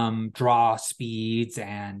standardized draw speeds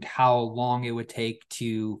and how long it would take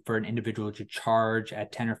for an individual to charge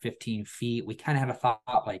at 10 or 15 feet. We kind of had a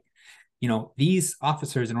thought like, these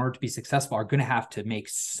officers, in order to be successful, are going to have to make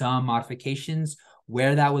some modifications.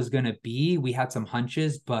 Where that was going to be, we had some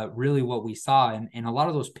hunches, but really what we saw, and a lot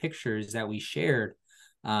of those pictures that we shared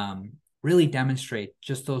really demonstrate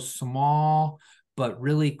just those small but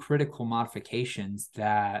really critical modifications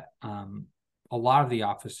that a lot of the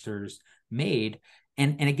officers made.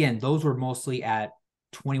 And again, those were mostly at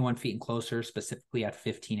 21 feet and closer, specifically at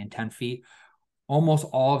 15 and 10 feet. Almost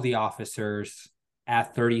all of the officers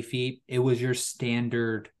at 30 feet, it was your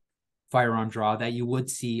standard firearm draw that you would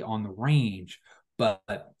see on the range. But,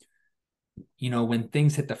 when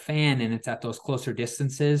things hit the fan and it's at those closer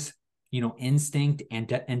distances, instinct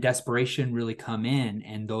and desperation really come in.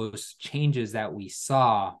 And those changes that we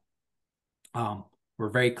saw were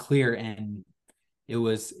very clear. And it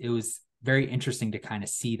was very interesting to kind of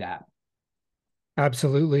see that.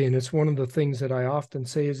 Absolutely. And it's one of the things that I often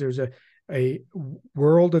say is there's a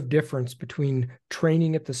world of difference between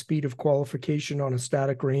training at the speed of qualification on a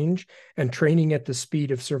static range and training at the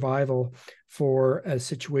speed of survival for a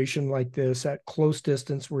situation like this at close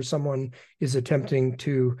distance where someone is attempting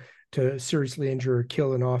to seriously injure or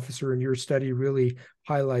kill an officer. And your study really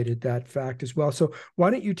highlighted that fact as well. So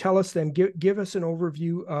why don't you tell us then, give us an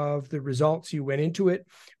overview of the results. You went into it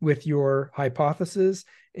with your hypothesis.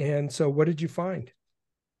 And so what did you find?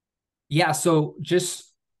 Yeah, so just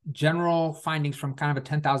general findings from kind of a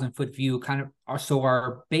 10,000 foot view, kind of so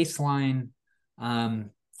our baseline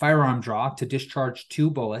firearm draw to discharge 2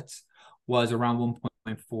 bullets was around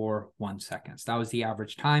 1.41 seconds. That was the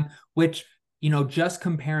average time, which, just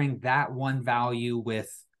comparing that one value with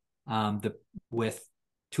with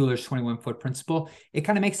Tueler's 21-foot principle, it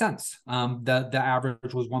kind of makes sense. The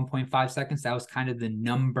average was 1.5 seconds. That was kind of the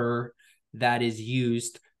number that is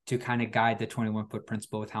used to kind of guide the 21-foot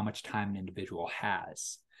principle with how much time an individual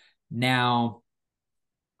has. Now,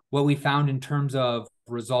 what we found in terms of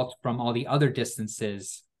results from all the other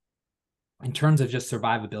distances, in terms of just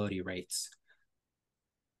survivability rates,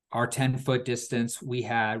 our 10-foot distance, we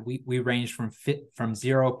ranged from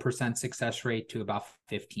 0% success rate to about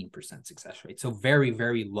 15% success rate. So very,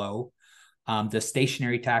 very low. The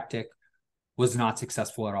stationary tactic was not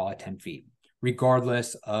successful at all at 10 feet,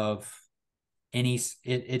 regardless of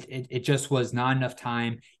it just was not enough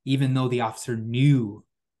time, even though the officer knew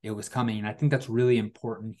it was coming. And I think that's really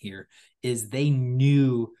important here, is they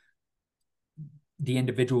knew the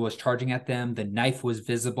individual was charging at them. The knife was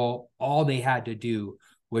visible. All they had to do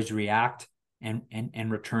was react and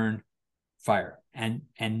return fire, and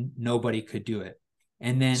nobody could do it.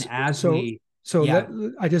 And then I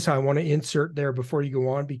want to insert there before you go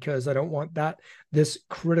on, because I don't want this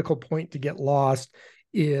critical point to get lost,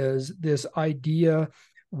 is this idea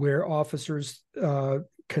where officers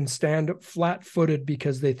can stand flat-footed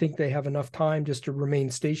because they think they have enough time just to remain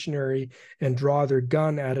stationary and draw their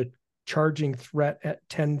gun at a charging threat at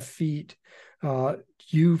 10 feet.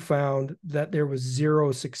 You found that there was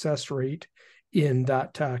 0 success rate in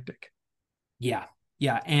that tactic. Yeah.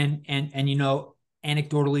 And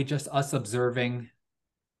anecdotally, just us observing,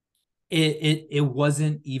 it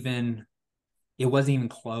wasn't even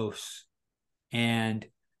close. And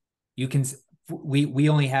we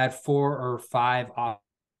only had 4 or 5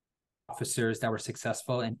 officers that were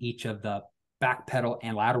successful in each of the back pedal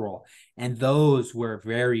and lateral, and those were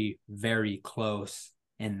very, very close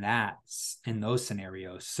in those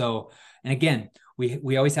scenarios. So, and again,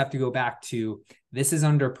 we always have to go back to, this is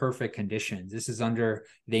under perfect conditions. This is under,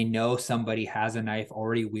 they know somebody has a knife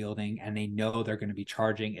already wielding, and they know they're going to be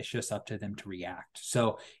charging. It's just up to them to react.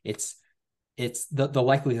 So it's the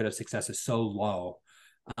likelihood of success is so low.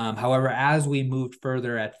 However, as we moved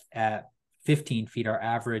further at 15 feet, our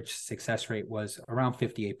average success rate was around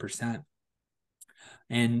 58%.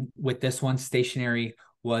 And with this one, stationary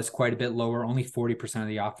was quite a bit lower. Only 40% of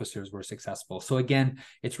the officers were successful. So again,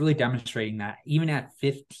 it's really demonstrating that even at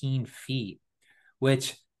 15 feet,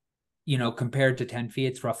 which, compared to 10 feet,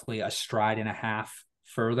 it's roughly a stride and a half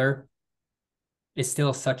further, it's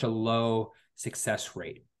still such a low success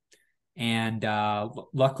rate. And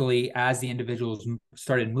luckily, as the individuals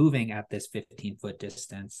started moving at this 15-foot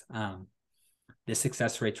distance, the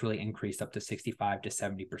success rates really increased up to 65 to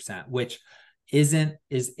 70%, which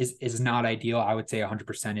is not ideal. I would say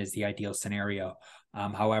 100% is the ideal scenario.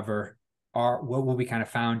 However, what we kind of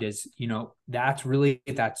found is, that's really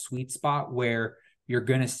that sweet spot where you're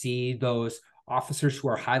going to see those officers who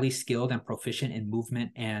are highly skilled and proficient in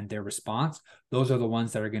movement and their response. Those are the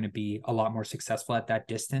ones that are going to be a lot more successful at that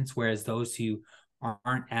distance, whereas those who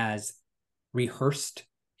aren't as rehearsed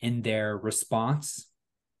in their response,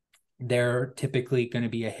 they're typically going to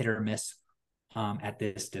be a hit or miss at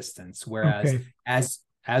this distance. Whereas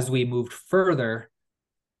as we moved further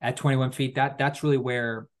at 21 feet, that's really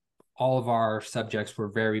where all of our subjects were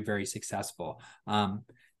very, very successful.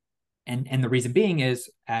 And the reason being is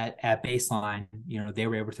at baseline, they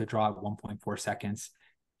were able to draw at 1.4 seconds,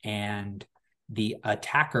 and the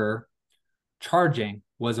attacker charging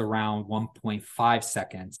was around 1.5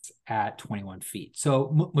 seconds at 21 feet.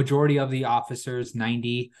 So majority of the officers,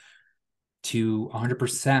 90 to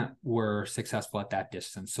 100%, were successful at that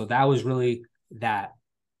distance. So that was really that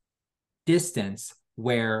distance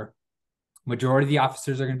where majority of the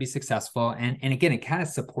officers are going to be successful. And again, it kind of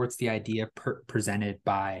supports the idea presented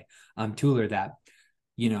by Tueler that,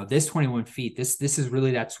 this 21 feet, this is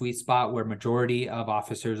really that sweet spot where majority of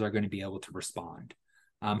officers are going to be able to respond.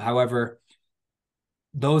 However,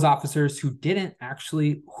 those officers who didn't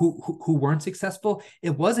actually, who weren't successful,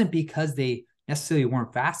 it wasn't because they necessarily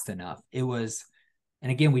weren't fast enough. It was,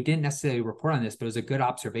 and again, we didn't necessarily report on this, but it was a good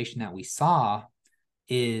observation that we saw,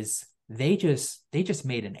 is they just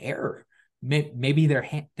made an error. Maybe their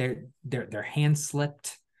hand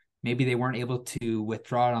slipped. Maybe they weren't able to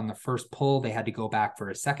withdraw it on the first pull. They had to go back for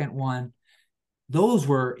a second one. It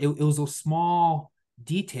was those small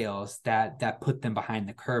details that put them behind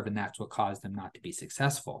the curve, and that's what caused them not to be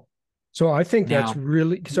successful. So I think that's Now,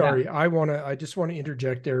 really, yeah, sorry, I just want to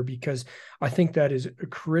interject there because I think that is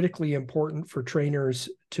critically important for trainers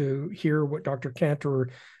to hear what Dr. Kantor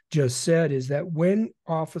just said, is that when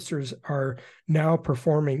officers are now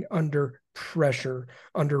performing under pressure,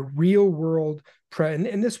 under real world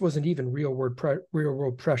and this wasn't even real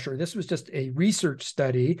world pressure. This was just a research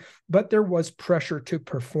study, but there was pressure to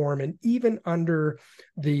perform. And even under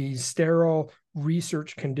the sterile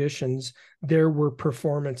research conditions, there were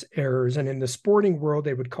performance errors. And in the sporting world,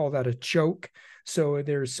 they would call that a choke. So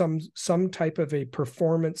there's some type of a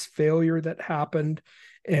performance failure that happened.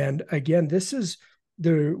 And again,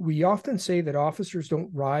 we often say that officers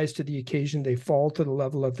don't rise to the occasion, they fall to the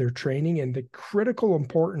level of their training, and the critical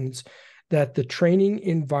importance that the training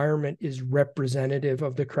environment is representative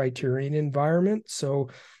of the criterion environment, so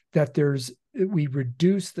that we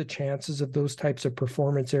reduce the chances of those types of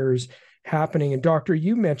performance errors happening. And doctor,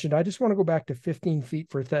 you mentioned, I just want to go back to 15 feet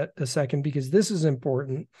for a second, because this is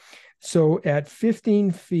important. So at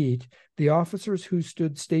 15 feet, the officers who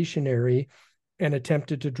stood stationary and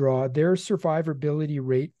attempted to draw, their survivability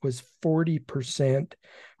rate was 40%.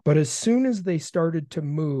 But as soon as they started to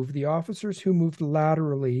move, the officers who moved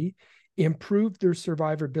laterally improved their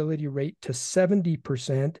survivability rate to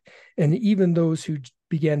 70%. And even those who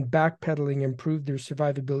began backpedaling improved their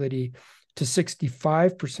survivability to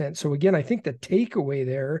 65%. So again, I think the takeaway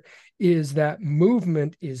there is that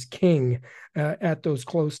movement is king at those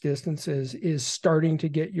close distances, is starting to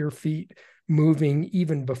get your feet moving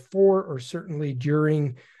even before or certainly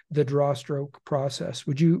during the draw stroke process.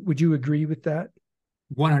 Would you agree with that?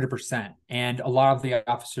 100%. And a lot of the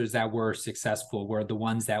officers that were successful were the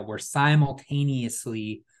ones that were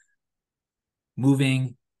simultaneously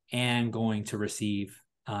moving and going to receive,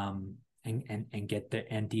 and get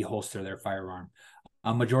and deholster their firearm.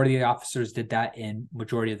 A majority of the officers did that in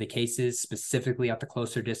majority of the cases, specifically at the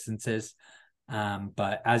closer distances.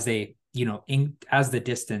 But as they, as the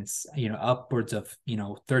distance, upwards of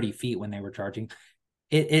 30 feet when they were charging,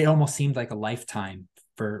 it almost seemed like a lifetime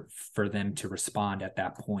for them to respond at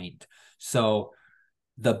that point. So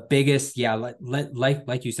the biggest,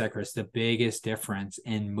 like you said, Chris, the biggest difference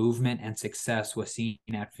in movement and success was seen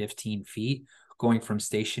at 15 feet, going from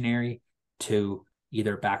stationary to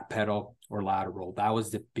either back pedal or lateral. That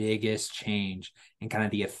was the biggest change, and kind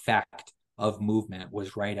of the effect of movement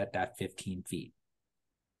was right at that 15 feet.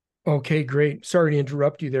 Okay, great. Sorry to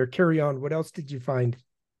interrupt you there. Carry on. What else did you find?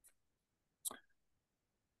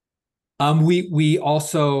 We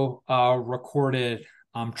also recorded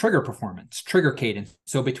trigger performance, trigger cadence.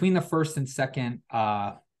 So between the first and second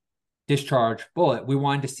discharge bullet, we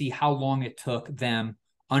wanted to see how long it took them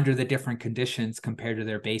under the different conditions compared to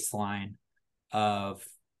their baseline of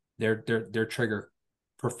their trigger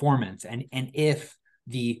performance, and if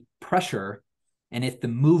the pressure and if the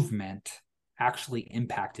movement actually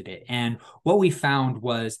impacted it. And what we found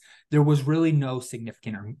was there was really no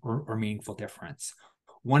significant or meaningful difference.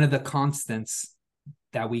 One of the constants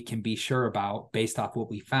that we can be sure about based off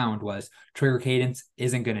what we found was trigger cadence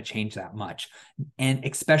isn't going to change that much, and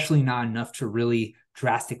especially not enough to really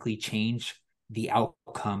drastically change the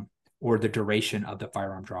outcome or the duration of the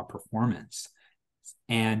firearm draw performance.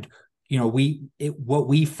 And what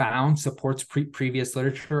we found supports previous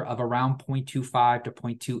literature of around 0.25 to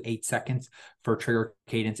 0.28 seconds for trigger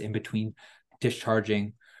cadence in between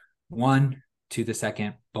discharging one to the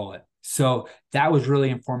second bullet. So that was really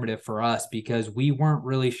informative for us, because we weren't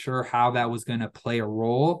really sure how that was going to play a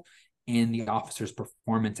role in the officer's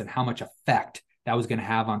performance and how much effect that was going to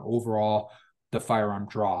have on overall the firearm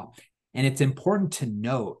draw. And it's important to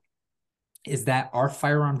note is that our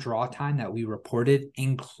firearm draw time that we reported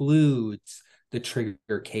includes the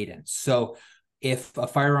trigger cadence. So if a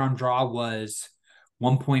firearm draw was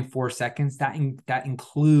 1.4 seconds, that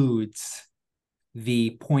includes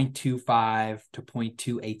the 0.25 to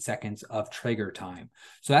 0.28 seconds of trigger time.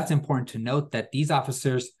 So that's important to note, that these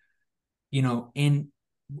officers, in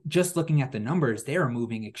just looking at the numbers, they are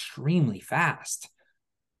moving extremely fast.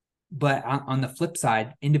 But on the flip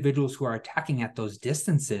side, individuals who are attacking at those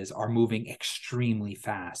distances are moving extremely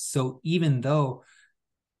fast. So even though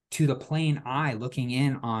to the plain eye, looking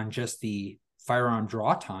in on just the firearm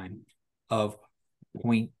draw time of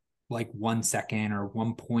point like 1 second or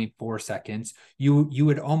 1.4 seconds, you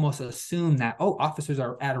would almost assume that, oh, officers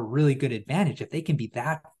are at a really good advantage if they can be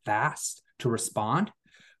that fast to respond.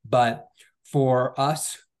 But for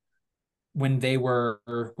us, when they were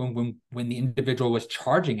when the individual was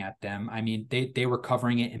charging at them, I mean, they were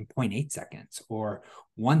covering it in 0.8 seconds or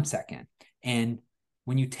 1 second. And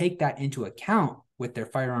when you take that into account with their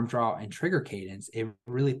firearm draw and trigger cadence, it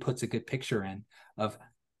really puts a good picture in of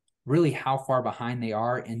really how far behind they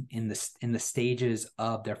are in the stages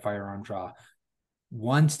of their firearm draw.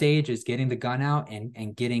 One stage is getting the gun out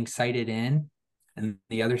and getting sighted in, and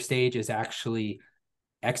the other stage is actually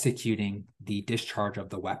executing the discharge of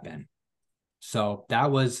the weapon. So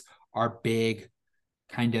that was our big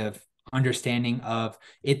kind of understanding of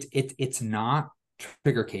it. It's not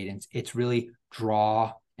trigger cadence. It's really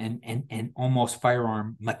draw and almost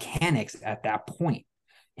firearm mechanics at that point.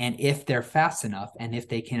 And if they're fast enough and if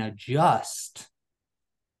they can adjust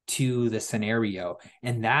to the scenario,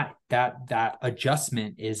 and that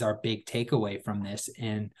adjustment is our big takeaway from this.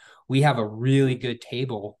 And we have a really good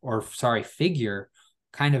table, or sorry, figure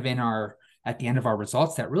kind of in our at the end of our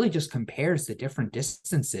results that really just compares the different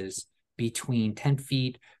distances between 10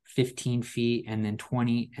 feet, 15 feet, and then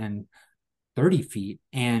 20 and 30 feet.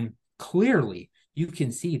 And clearly you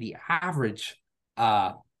can see the average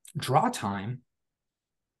draw time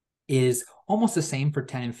is almost the same for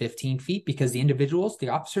 10 and 15 feet, because the individuals, the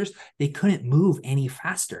officers, they couldn't move any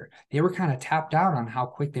faster. They were kind of tapped out on how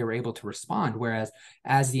quick they were able to respond. Whereas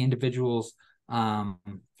as the individuals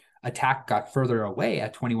attack got further away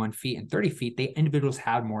at 21 feet and 30 feet, the individuals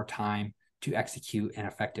had more time to execute an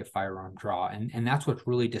effective firearm draw. And that's what's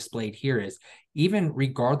really displayed here is, even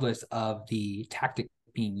regardless of the tactic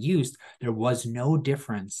being used, there was no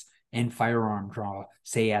difference in firearm draw,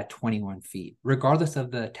 say at 21 feet. Regardless of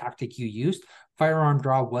the tactic you used, firearm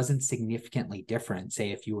draw wasn't significantly different,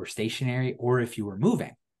 say if you were stationary or if you were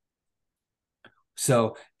moving.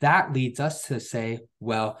 So that leads us to say,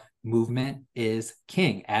 well, movement is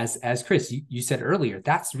king. As Chris, you said earlier,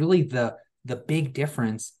 that's really the big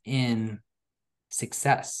difference in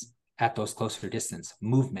success at those closer distance.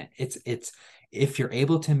 Movement. It's if you're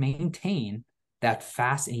able to maintain that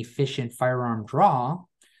fast and efficient firearm draw,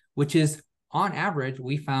 which is on average,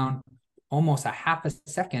 we found almost a half a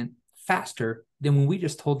second faster than when we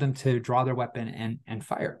just told them to draw their weapon and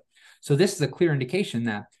fire. So this is a clear indication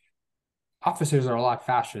that officers are a lot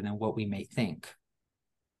faster than what we may think.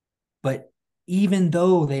 But even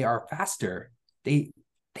though they are faster, they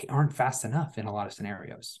aren't fast enough in a lot of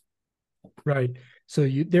scenarios. Right. So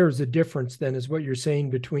there's a difference then, is what you're saying,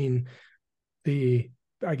 between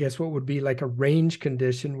I guess what would be like a range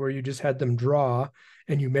condition where you just had them draw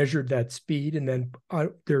and you measured that speed, and then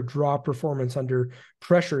their draw performance under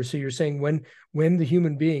pressure. So you're saying when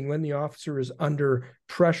the officer is under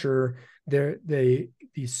pressure, the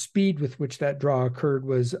speed with which that draw occurred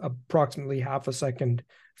was approximately half a second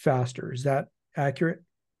faster. Is that accurate?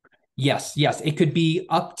 Yes. It could be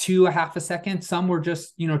up to a half a second. Some were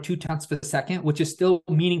just, 0.2 of a second, which is still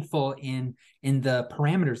meaningful in the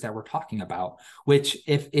parameters that we're talking about, which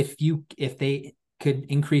if they could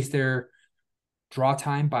increase their draw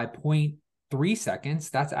time by 0.3 seconds,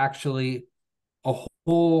 that's actually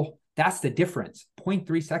that's the difference.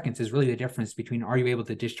 0.3 seconds is really the difference between, are you able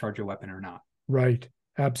to discharge your weapon or not? Right.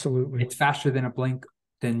 Absolutely. It's faster than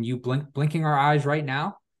blinking our eyes right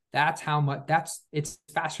now. That's how much it's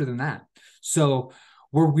faster than that. So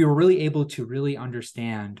we were really able to really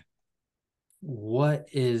understand what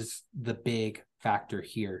is the big factor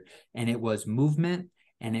here. And it was movement,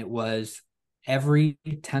 and it was every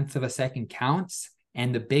 10th of a second counts.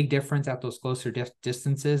 And the big difference at those closer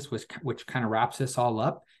distances, which kind of wraps this all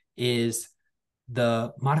up, is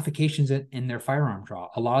the modifications in their firearm draw.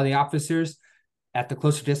 A lot of the officers at the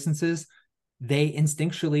closer distances, they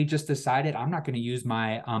instinctually just decided, I'm not going to use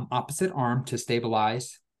my opposite arm to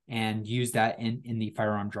stabilize and use that in the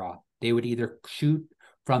firearm draw. They would either shoot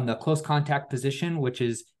from the close contact position, which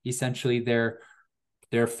is essentially their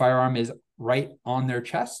firearm is right on their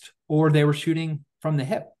chest, or they were shooting from the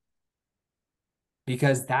hip,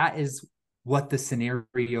 because that is what the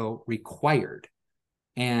scenario required.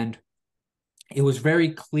 And it was very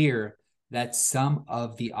clear that some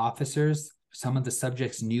of the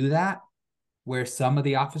subjects knew that, where some of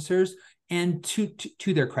the officers, and to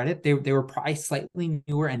their credit, they were probably slightly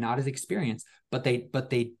newer and not as experienced, but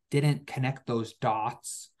they didn't connect those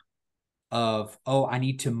dots of, oh, I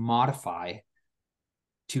need to modify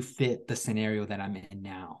to fit the scenario that I'm in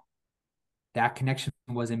now. That connection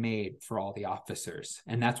wasn't made for all the officers.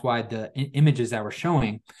 And that's why the images that we're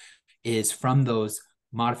showing is from those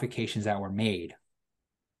modifications that were made.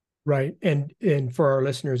 Right. And for our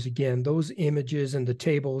listeners, again, those images and the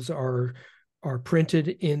tables are printed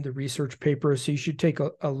in the research paper. So you should take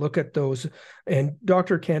a look at those. And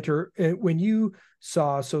Dr. Kantor, when you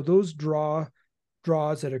saw, so those draws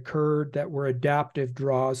that occurred that were adaptive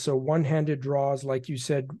draws. So one-handed draws, like you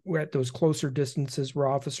said, at those closer distances where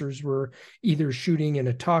officers were either shooting in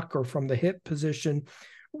a tuck or from the hip position.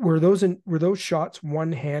 Were those shots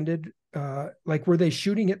one-handed? Like were they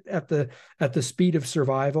shooting it at the speed of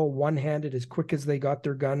survival, one-handed, as quick as they got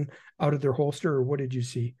their gun out of their holster, or what did you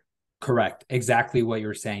see? Correct. Exactly what you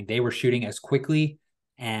were saying. They were shooting as quickly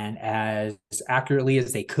and as accurately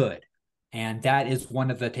as they could. And that is one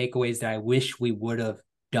of the takeaways that I wish we would have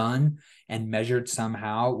done and measured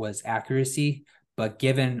somehow was accuracy. But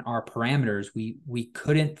given our parameters, we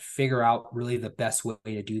couldn't figure out really the best way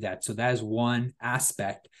to do that. So that is one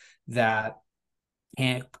aspect that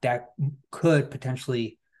that could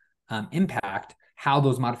potentially impact how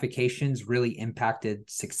those modifications really impacted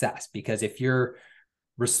success. Because if you're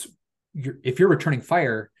returning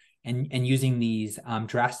fire and using these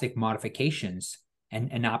drastic modifications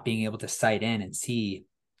and not being able to sight in and see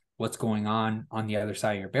what's going on the other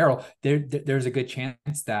side of your barrel, there's a good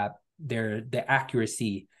chance that the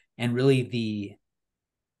accuracy and really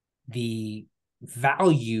the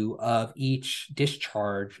value of each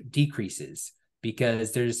discharge decreases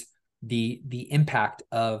because there's the impact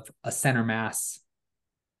of a center mass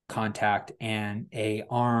contact and a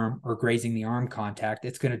arm or grazing the arm contact.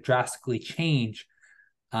 It's going to drastically change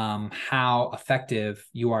how effective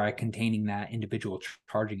you are at containing that individual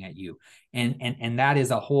charging at you. And that is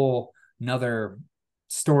a whole another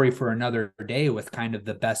story for another day with kind of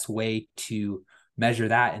the best way to measure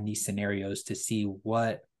that in these scenarios to see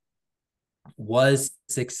what was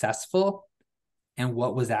successful and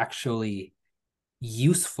what was actually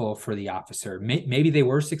useful for the officer. Maybe they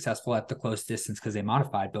were successful at the close distance because they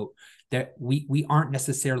modified, but that we aren't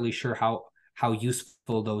necessarily sure how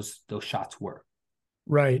useful those shots were.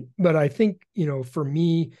 Right. But I think, for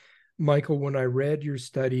me, Michael, when I read your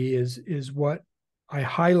study is what I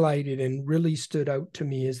highlighted and really stood out to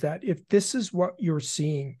me is that if this is what you're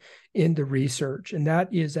seeing in the research, and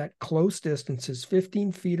that is at close distances,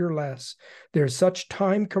 15 feet or less, there's such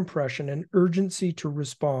time compression and urgency to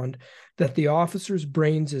respond that the officer's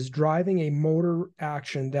brains is driving a motor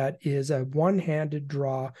action that is a one-handed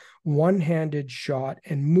draw, one-handed shot,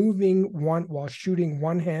 and moving one while shooting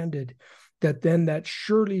one-handed, that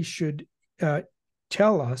surely should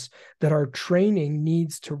tell us that our training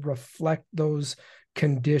needs to reflect those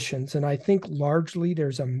conditions. And I think largely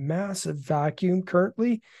there's a massive vacuum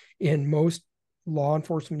currently in most law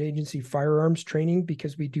enforcement agency firearms training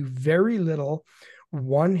because we do very little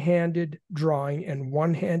one-handed drawing and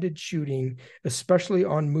one-handed shooting, especially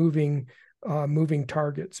on moving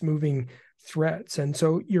targets, moving threats. And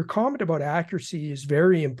so your comment about accuracy is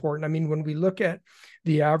very important. I mean, when we look at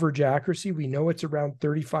the average accuracy, we know it's around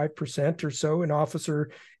 35% or so in officer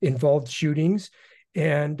involved shootings.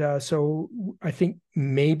 And so I think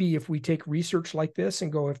maybe if we take research like this and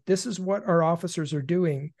go, if this is what our officers are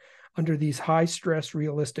doing under these high stress,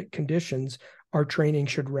 realistic conditions, our training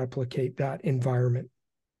should replicate that environment.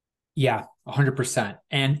 Yeah, 100%.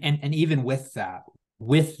 And even with that,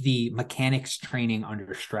 with the mechanics training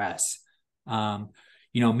under stress,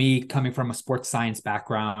 me coming from a sports science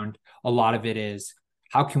background, a lot of it is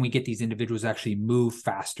how can we get these individuals actually move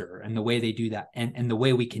faster? And the way they do that, and the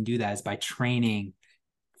way we can do that is by training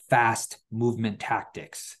fast movement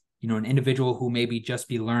tactics. An individual who maybe just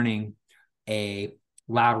be learning a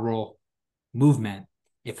lateral movement,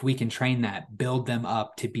 if we can train that, build them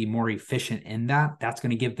up to be more efficient in that, that's going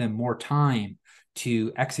to give them more time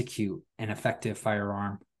to execute an effective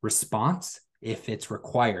firearm response if it's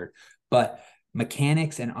required. But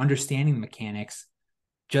mechanics and understanding mechanics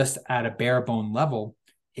just at a bare bone level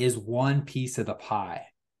is one piece of the pie.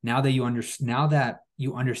 Now that you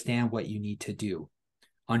understand what you need to do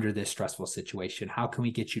under this stressful situation, how can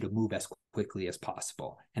we get you to move as quickly as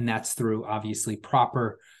possible? And that's through obviously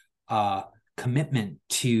proper commitment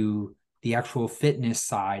to the actual fitness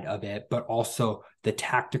side of it, but also the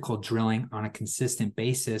tactical drilling on a consistent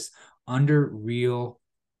basis under real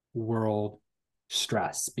world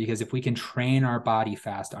stress. Because if we can train our body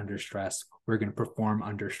fast under stress, we're going to perform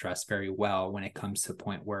under stress very well when it comes to the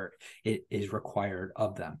point where it is required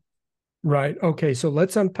of them. Right. Okay. So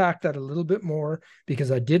let's unpack that a little bit more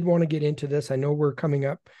because I did want to get into this. I know we're coming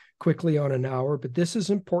up quickly on an hour, but this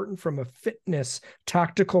is important from a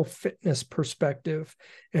tactical fitness perspective.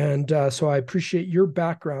 And so I appreciate your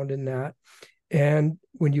background in that. And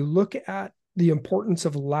when you look at the importance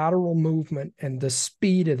of lateral movement and the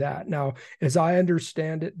speed of that. Now, as I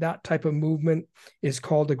understand it, that type of movement is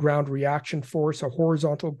called a ground reaction force, a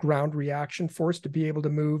horizontal ground reaction force, to be able to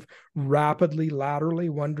move rapidly laterally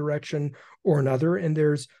one direction or another. And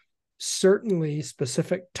there's certainly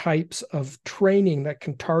specific types of training that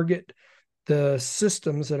can target the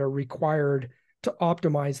systems that are required to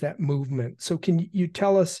optimize that movement. So can you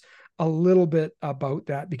tell us a little bit about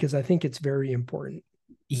that? Because I think it's very important.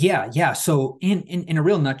 Yeah. So in a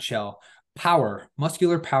real nutshell,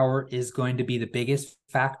 muscular power is going to be the biggest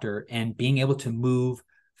factor in being able to move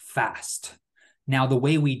fast. Now, the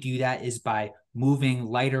way we do that is by moving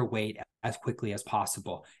lighter weight as quickly as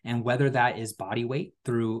possible. And whether that is body weight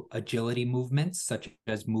through agility movements, such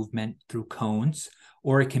as movement through cones,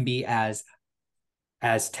 or it can be as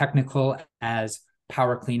technical as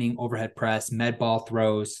power cleaning, overhead press, med ball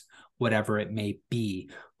throws, whatever it may be.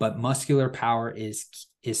 But muscular power is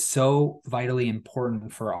so vitally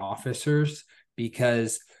important for officers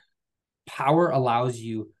because power allows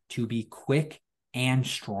you to be quick and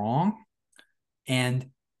strong, and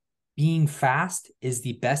being fast is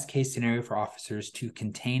the best case scenario for officers to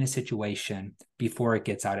contain a situation before it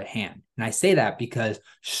gets out of hand. And I say that because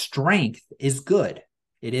strength is good.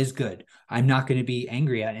 It is good. I'm not going to be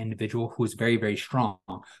angry at an individual who is very, very strong.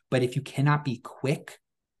 But if you cannot be quick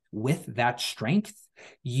with that strength,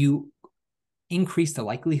 you increase the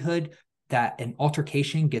likelihood that an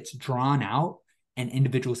altercation gets drawn out and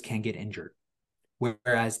individuals can get injured.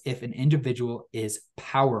 Whereas if an individual is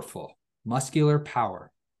powerful, muscular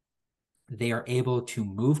power, they are able to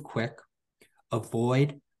move quick,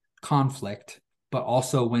 avoid conflict, but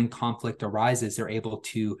also when conflict arises, they're able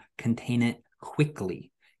to contain it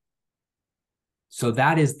quickly. So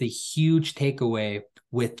that is the huge takeaway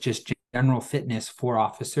with just general fitness for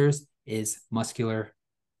officers is muscular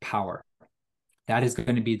power. That is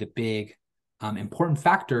going to be the big important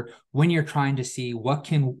factor when you're trying to see what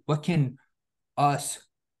can us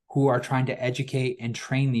who are trying to educate and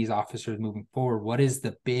train these officers moving forward, what is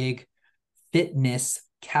the big fitness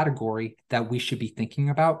category that we should be thinking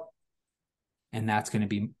about? And that's going to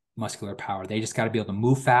be muscular power. They just got to be able to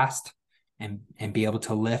move fast and be able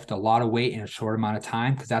to lift a lot of weight in a short amount of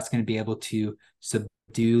time, because that's going to be able to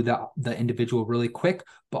subdue the individual really quick,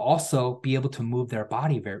 but also be able to move their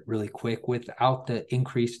body really quick without the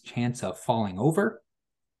increased chance of falling over,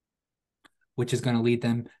 which is going to lead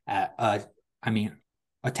them at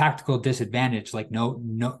a tactical disadvantage like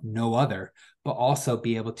no other, but also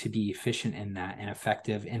be able to be efficient in that and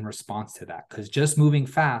effective in response to that. Because just moving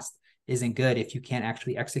fast isn't good if you can't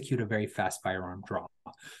actually execute a very fast firearm draw.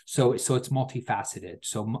 So it's multifaceted.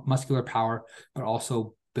 So muscular power, but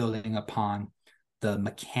also building upon the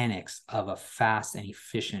mechanics of a fast and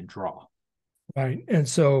efficient draw. Right. And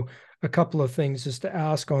so a couple of things just to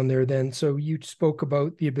ask on there then. So you spoke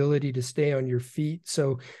about the ability to stay on your feet.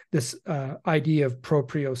 So this idea of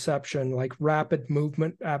proprioception, like rapid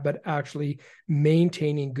movement, but actually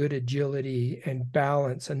maintaining good agility and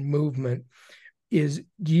balance and movement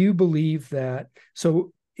do you believe that?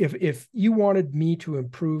 So if you wanted me to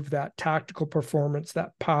improve that tactical performance,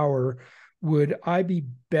 that power, would I be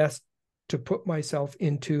best to put myself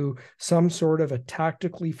into some sort of a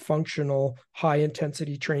tactically functional high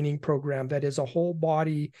intensity training program that is a whole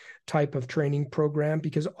body type of training program?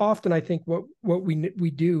 Because often I think what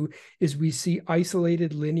we do is we see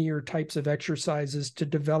isolated linear types of exercises to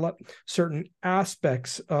develop certain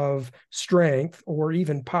aspects of strength or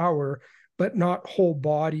even power, but not whole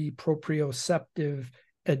body proprioceptive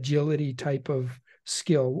agility type of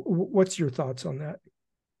skill. What's your thoughts on that?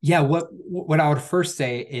 Yeah, what I would first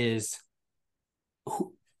say is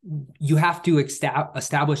you have to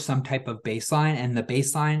establish some type of baseline, and the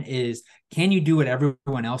baseline is, can you do what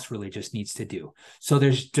everyone else really just needs to do? So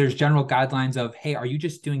there's general guidelines of, hey, are you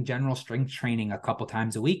just doing general strength training a couple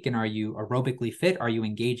times a week, and are you aerobically fit? Are you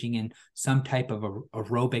engaging in some type of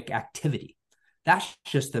aerobic activity? That's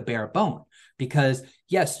just the bare bone, because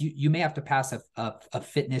yes, you may have to pass a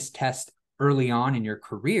fitness test early on in your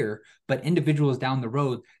career, but individuals down the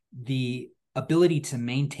road, the ability to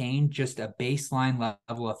maintain just a baseline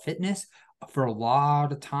level of fitness for a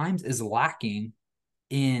lot of times is lacking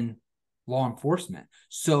in law enforcement.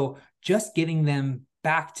 So just getting them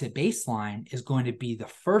back to baseline is going to be the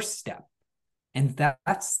first step. And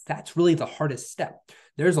that's really the hardest step.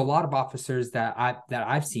 There's a lot of officers that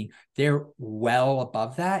I've seen, they're well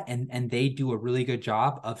above that, and they do a really good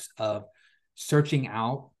job of searching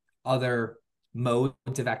out other modes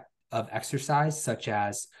of exercise, such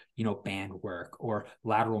as band work or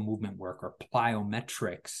lateral movement work or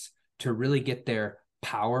plyometrics, to really get their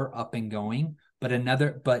power up and going. But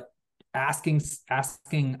asking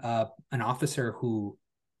an officer who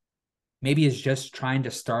maybe is just trying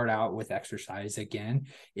to start out with exercise again,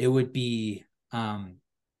 it would be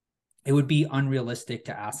unrealistic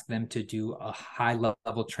to ask them to do a high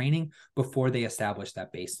level training before they establish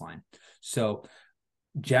that baseline. So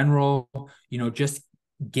general, just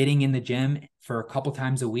getting in the gym for a couple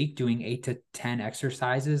times a week, doing 8 to 10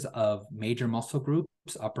 exercises of major muscle groups,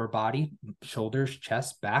 upper body, shoulders,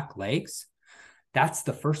 chest, back, legs. That's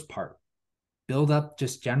the first part. Build up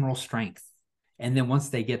just general strength. And then once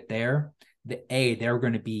they get there, they're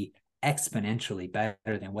going to be exponentially better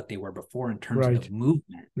than what they were before in terms Right. of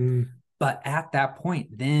movement. Mm. But at that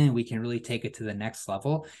point, then we can really take it to the next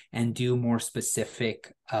level and do more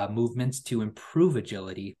specific movements to improve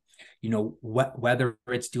agility. Whether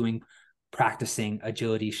it's practicing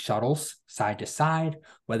agility shuttles side to side,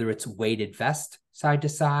 whether it's weighted vest side to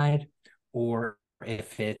side, or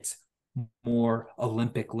if it's more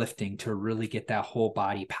Olympic lifting to really get that whole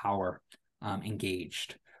body power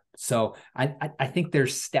engaged. So I think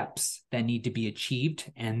there's steps that need to be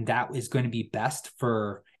achieved, and that is going to be best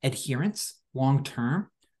for adherence long term,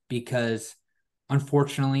 because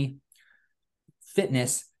unfortunately,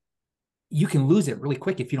 fitness, you can lose it really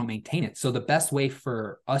quick if you don't maintain it. So the best way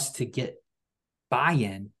for us to get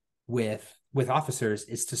buy-in with officers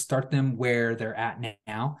is to start them where they're at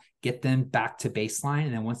now, get them back to baseline,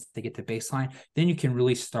 and then once they get to baseline, then you can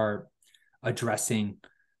really start addressing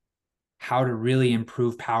how to really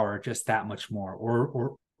improve power just that much more,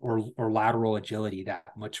 or lateral agility that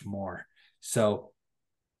much more. So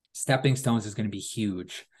stepping stones is going to be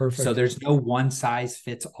huge. So Perfect. there's no one size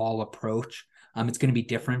fits all approach. It's going to be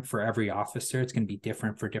different for every officer. It's going to be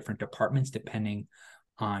different for different departments depending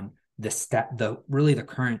on the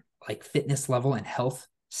current like fitness level and health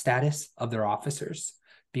status of their officers.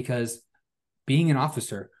 Because being an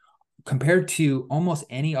officer, compared to almost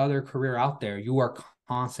any other career out there, you are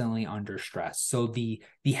constantly under stress. So the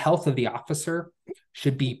health of the officer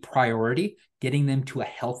should be priority, getting them to a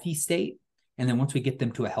healthy state. And then once we get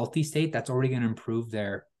them to a healthy state, that's already going to improve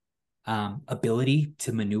their ability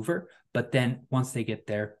to maneuver. But then once they get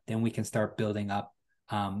there, then we can start building up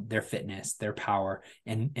their fitness, their power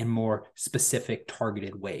in more specific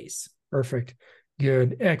targeted ways. Perfect.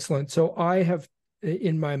 Good. Excellent. So I have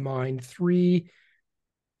in my mind three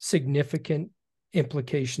significant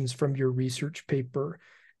implications from your research paper.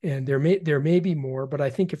 And there may be more, but I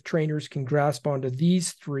think if trainers can grasp onto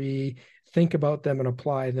these three, think about them and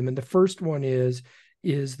apply them. And the first one is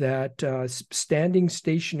that standing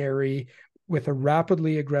stationary with a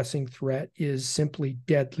rapidly aggressing threat is simply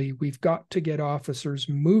deadly. We've got to get officers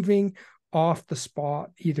moving off the spot,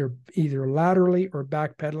 either laterally or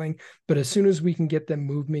backpedaling. But as soon as we can get them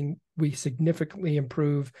moving, we significantly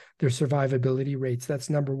improve their survivability rates. That's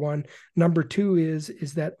number one. Number two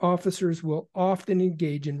is that officers will often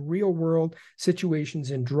engage in real world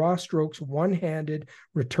situations and draw strokes one-handed,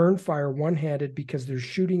 return fire one-handed, because they're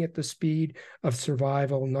shooting at the speed of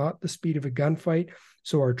survival, not the speed of a gunfight.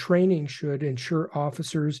 So our training should ensure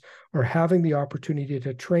officers are having the opportunity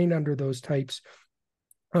to train under those types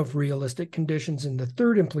of realistic conditions. And the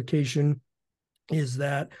third implication is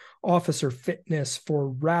that officer fitness for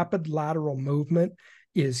rapid lateral movement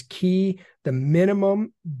is key. The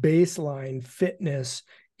minimum baseline fitness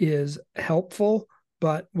is helpful,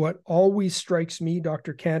 but what always strikes me,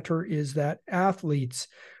 Dr. Kantor, is that athletes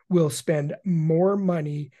will spend more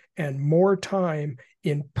money and more time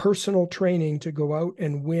in personal training to go out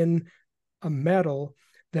and win a medal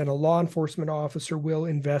than a law enforcement officer will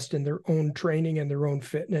invest in their own training and their own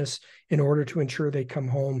fitness in order to ensure they come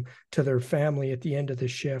home to their family at the end of the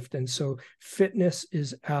shift. And so fitness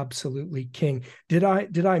is absolutely king. Did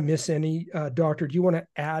I miss any, Doctor? Do you want to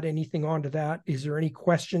add anything onto that? Is there any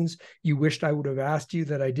questions you wished I would have asked you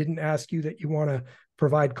that I didn't ask you that you want to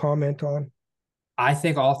provide comment on? I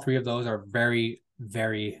think all three of those are very,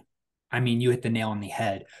 very, I mean, you hit the nail on the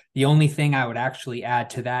head. The only thing I would actually add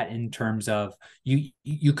to that in terms of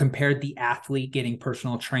you compared the athlete getting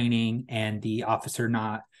personal training and the officer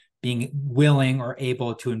not being willing or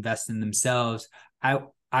able to invest in themselves. I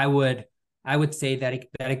would say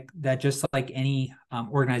that just like any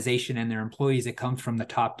organization and their employees, it comes from the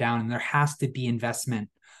top down, and there has to be investment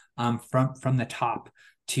from the top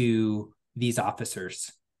to these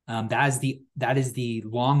officers. That is the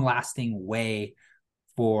long lasting way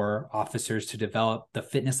for officers to develop the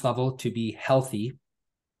fitness level to be healthy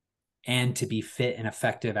and to be fit and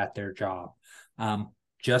effective at their job,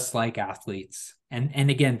 just like athletes.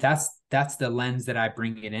 And again, that's the lens that I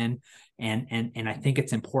bring it in, and I think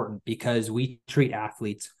it's important because we treat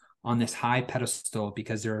athletes on this high pedestal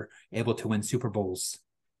because they're able to win Super Bowls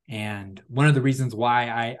And one of the reasons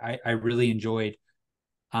why I really enjoyed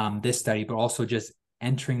this study, but also just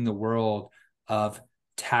entering the world of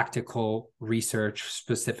tactical research,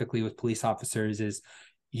 specifically with police officers, is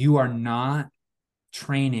you are not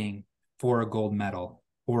training for a gold medal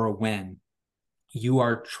or a win. You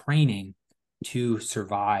are training to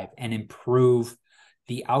survive and improve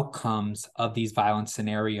the outcomes of these violent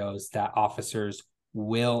scenarios that officers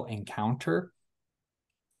will encounter,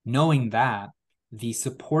 knowing that the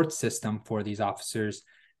support system for these officers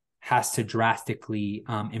has to drastically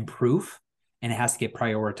improve, and it has to get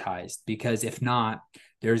prioritized, because if not,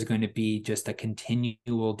 there's going to be just a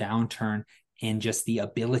continual downturn in just the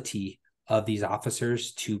ability of these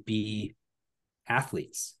officers to be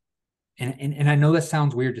athletes. And I know that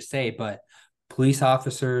sounds weird to say, but police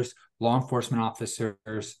officers, law enforcement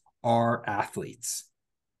officers are athletes,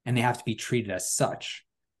 and they have to be treated as such.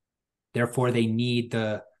 Therefore, they need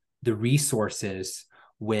the resources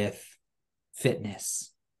with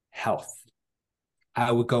fitness, health.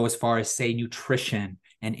 I would go as far as say nutrition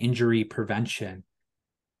and injury prevention,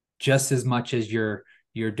 just as much as your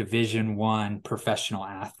Division I professional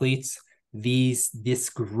athletes. This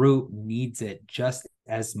group needs it just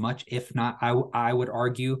as much, if not, I would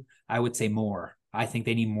argue, I would say more. I think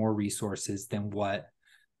they need more resources than what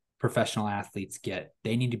professional athletes get.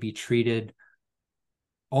 They need to be treated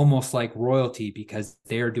almost like royalty, because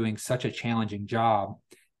they are doing such a challenging job.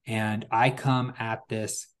 And I come at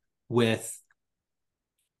this with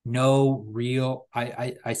no real,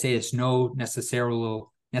 I say it's no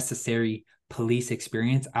necessary police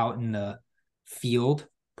experience out in the field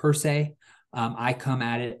per se. I come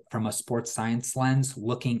at it from a sports science lens,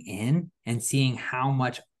 looking in and seeing how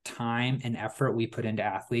much time and effort we put into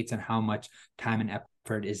athletes and how much time and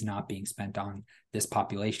effort is not being spent on this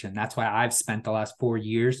population. That's why I've spent the last 4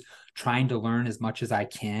 years trying to learn as much as I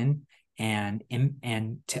can and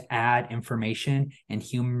to add information and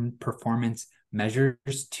human performance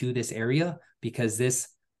measures to this area, because this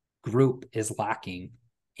group is lacking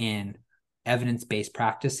in evidence-based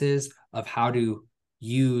practices of how to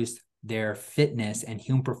use their fitness and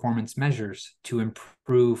human performance measures to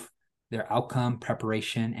improve their outcome,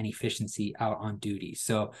 preparation, and efficiency out on duty.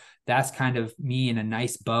 So that's kind of me in a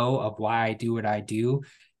nice bow of why I do what I do.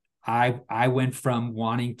 I went from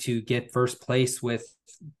wanting to get first place with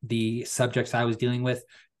the subjects I was dealing with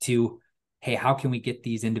to, hey, how can we get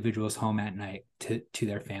these individuals home at night to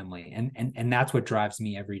their family? And that's what drives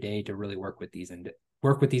me every day, to really work with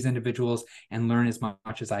these individuals and learn as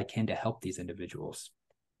much as I can to help these individuals.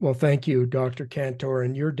 Well, thank you, Dr. Kantor,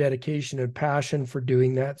 and your dedication and passion for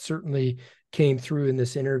doing that certainly came through in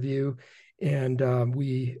this interview. And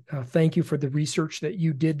we thank you for the research that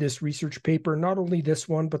you did, this research paper, not only this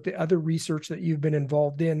one, but the other research that you've been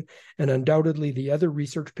involved in, and undoubtedly the other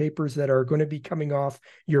research papers that are going to be coming off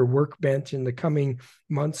your workbench in the coming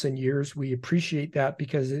months and years. We appreciate that,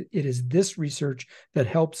 because it is this research that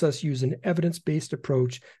helps us use an evidence-based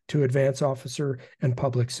approach to advance officer and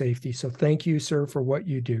public safety. So thank you, sir, for what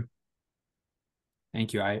you do.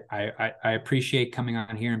 Thank you. I appreciate coming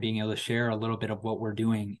on here and being able to share a little bit of what we're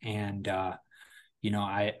doing. And, I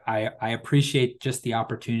appreciate just the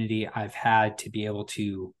opportunity I've had to be able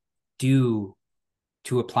to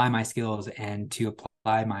apply my skills and to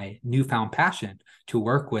apply my newfound passion to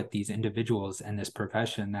work with these individuals in this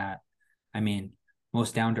profession that,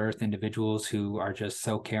 most down-to-earth individuals who are just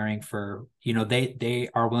so caring for, they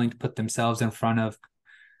are willing to put themselves in front of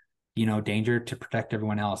danger to protect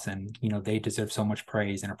everyone else. And, they deserve so much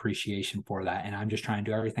praise and appreciation for that. And I'm just trying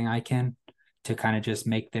to do everything I can to kind of just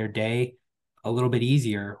make their day a little bit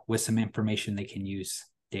easier with some information they can use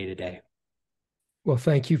day to day. Well,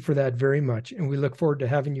 thank you for that very much. And we look forward to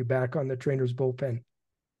having you back on the Trainer's Bullpen.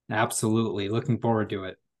 Absolutely. Looking forward to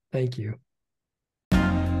it. Thank you.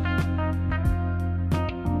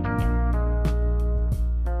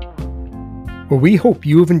 Well, we hope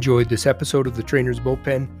you have enjoyed this episode of the Trainer's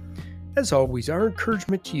Bullpen. As always, our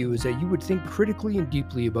encouragement to you is that you would think critically and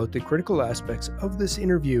deeply about the critical aspects of this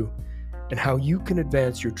interview and how you can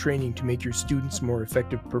advance your training to make your students more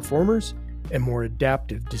effective performers and more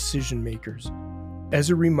adaptive decision makers. As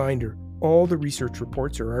a reminder, all the research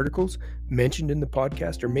reports or articles mentioned in the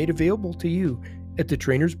podcast are made available to you at the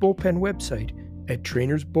Trainer's Bullpen website at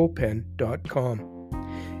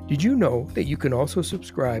trainersbullpen.com. Did you know that you can also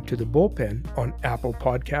subscribe to the Bullpen on Apple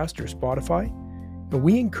Podcast or Spotify? And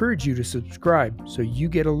we encourage you to subscribe so you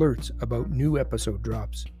get alerts about new episode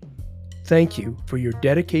drops. Thank you for your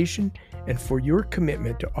dedication and for your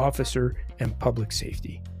commitment to officer and public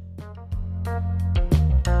safety.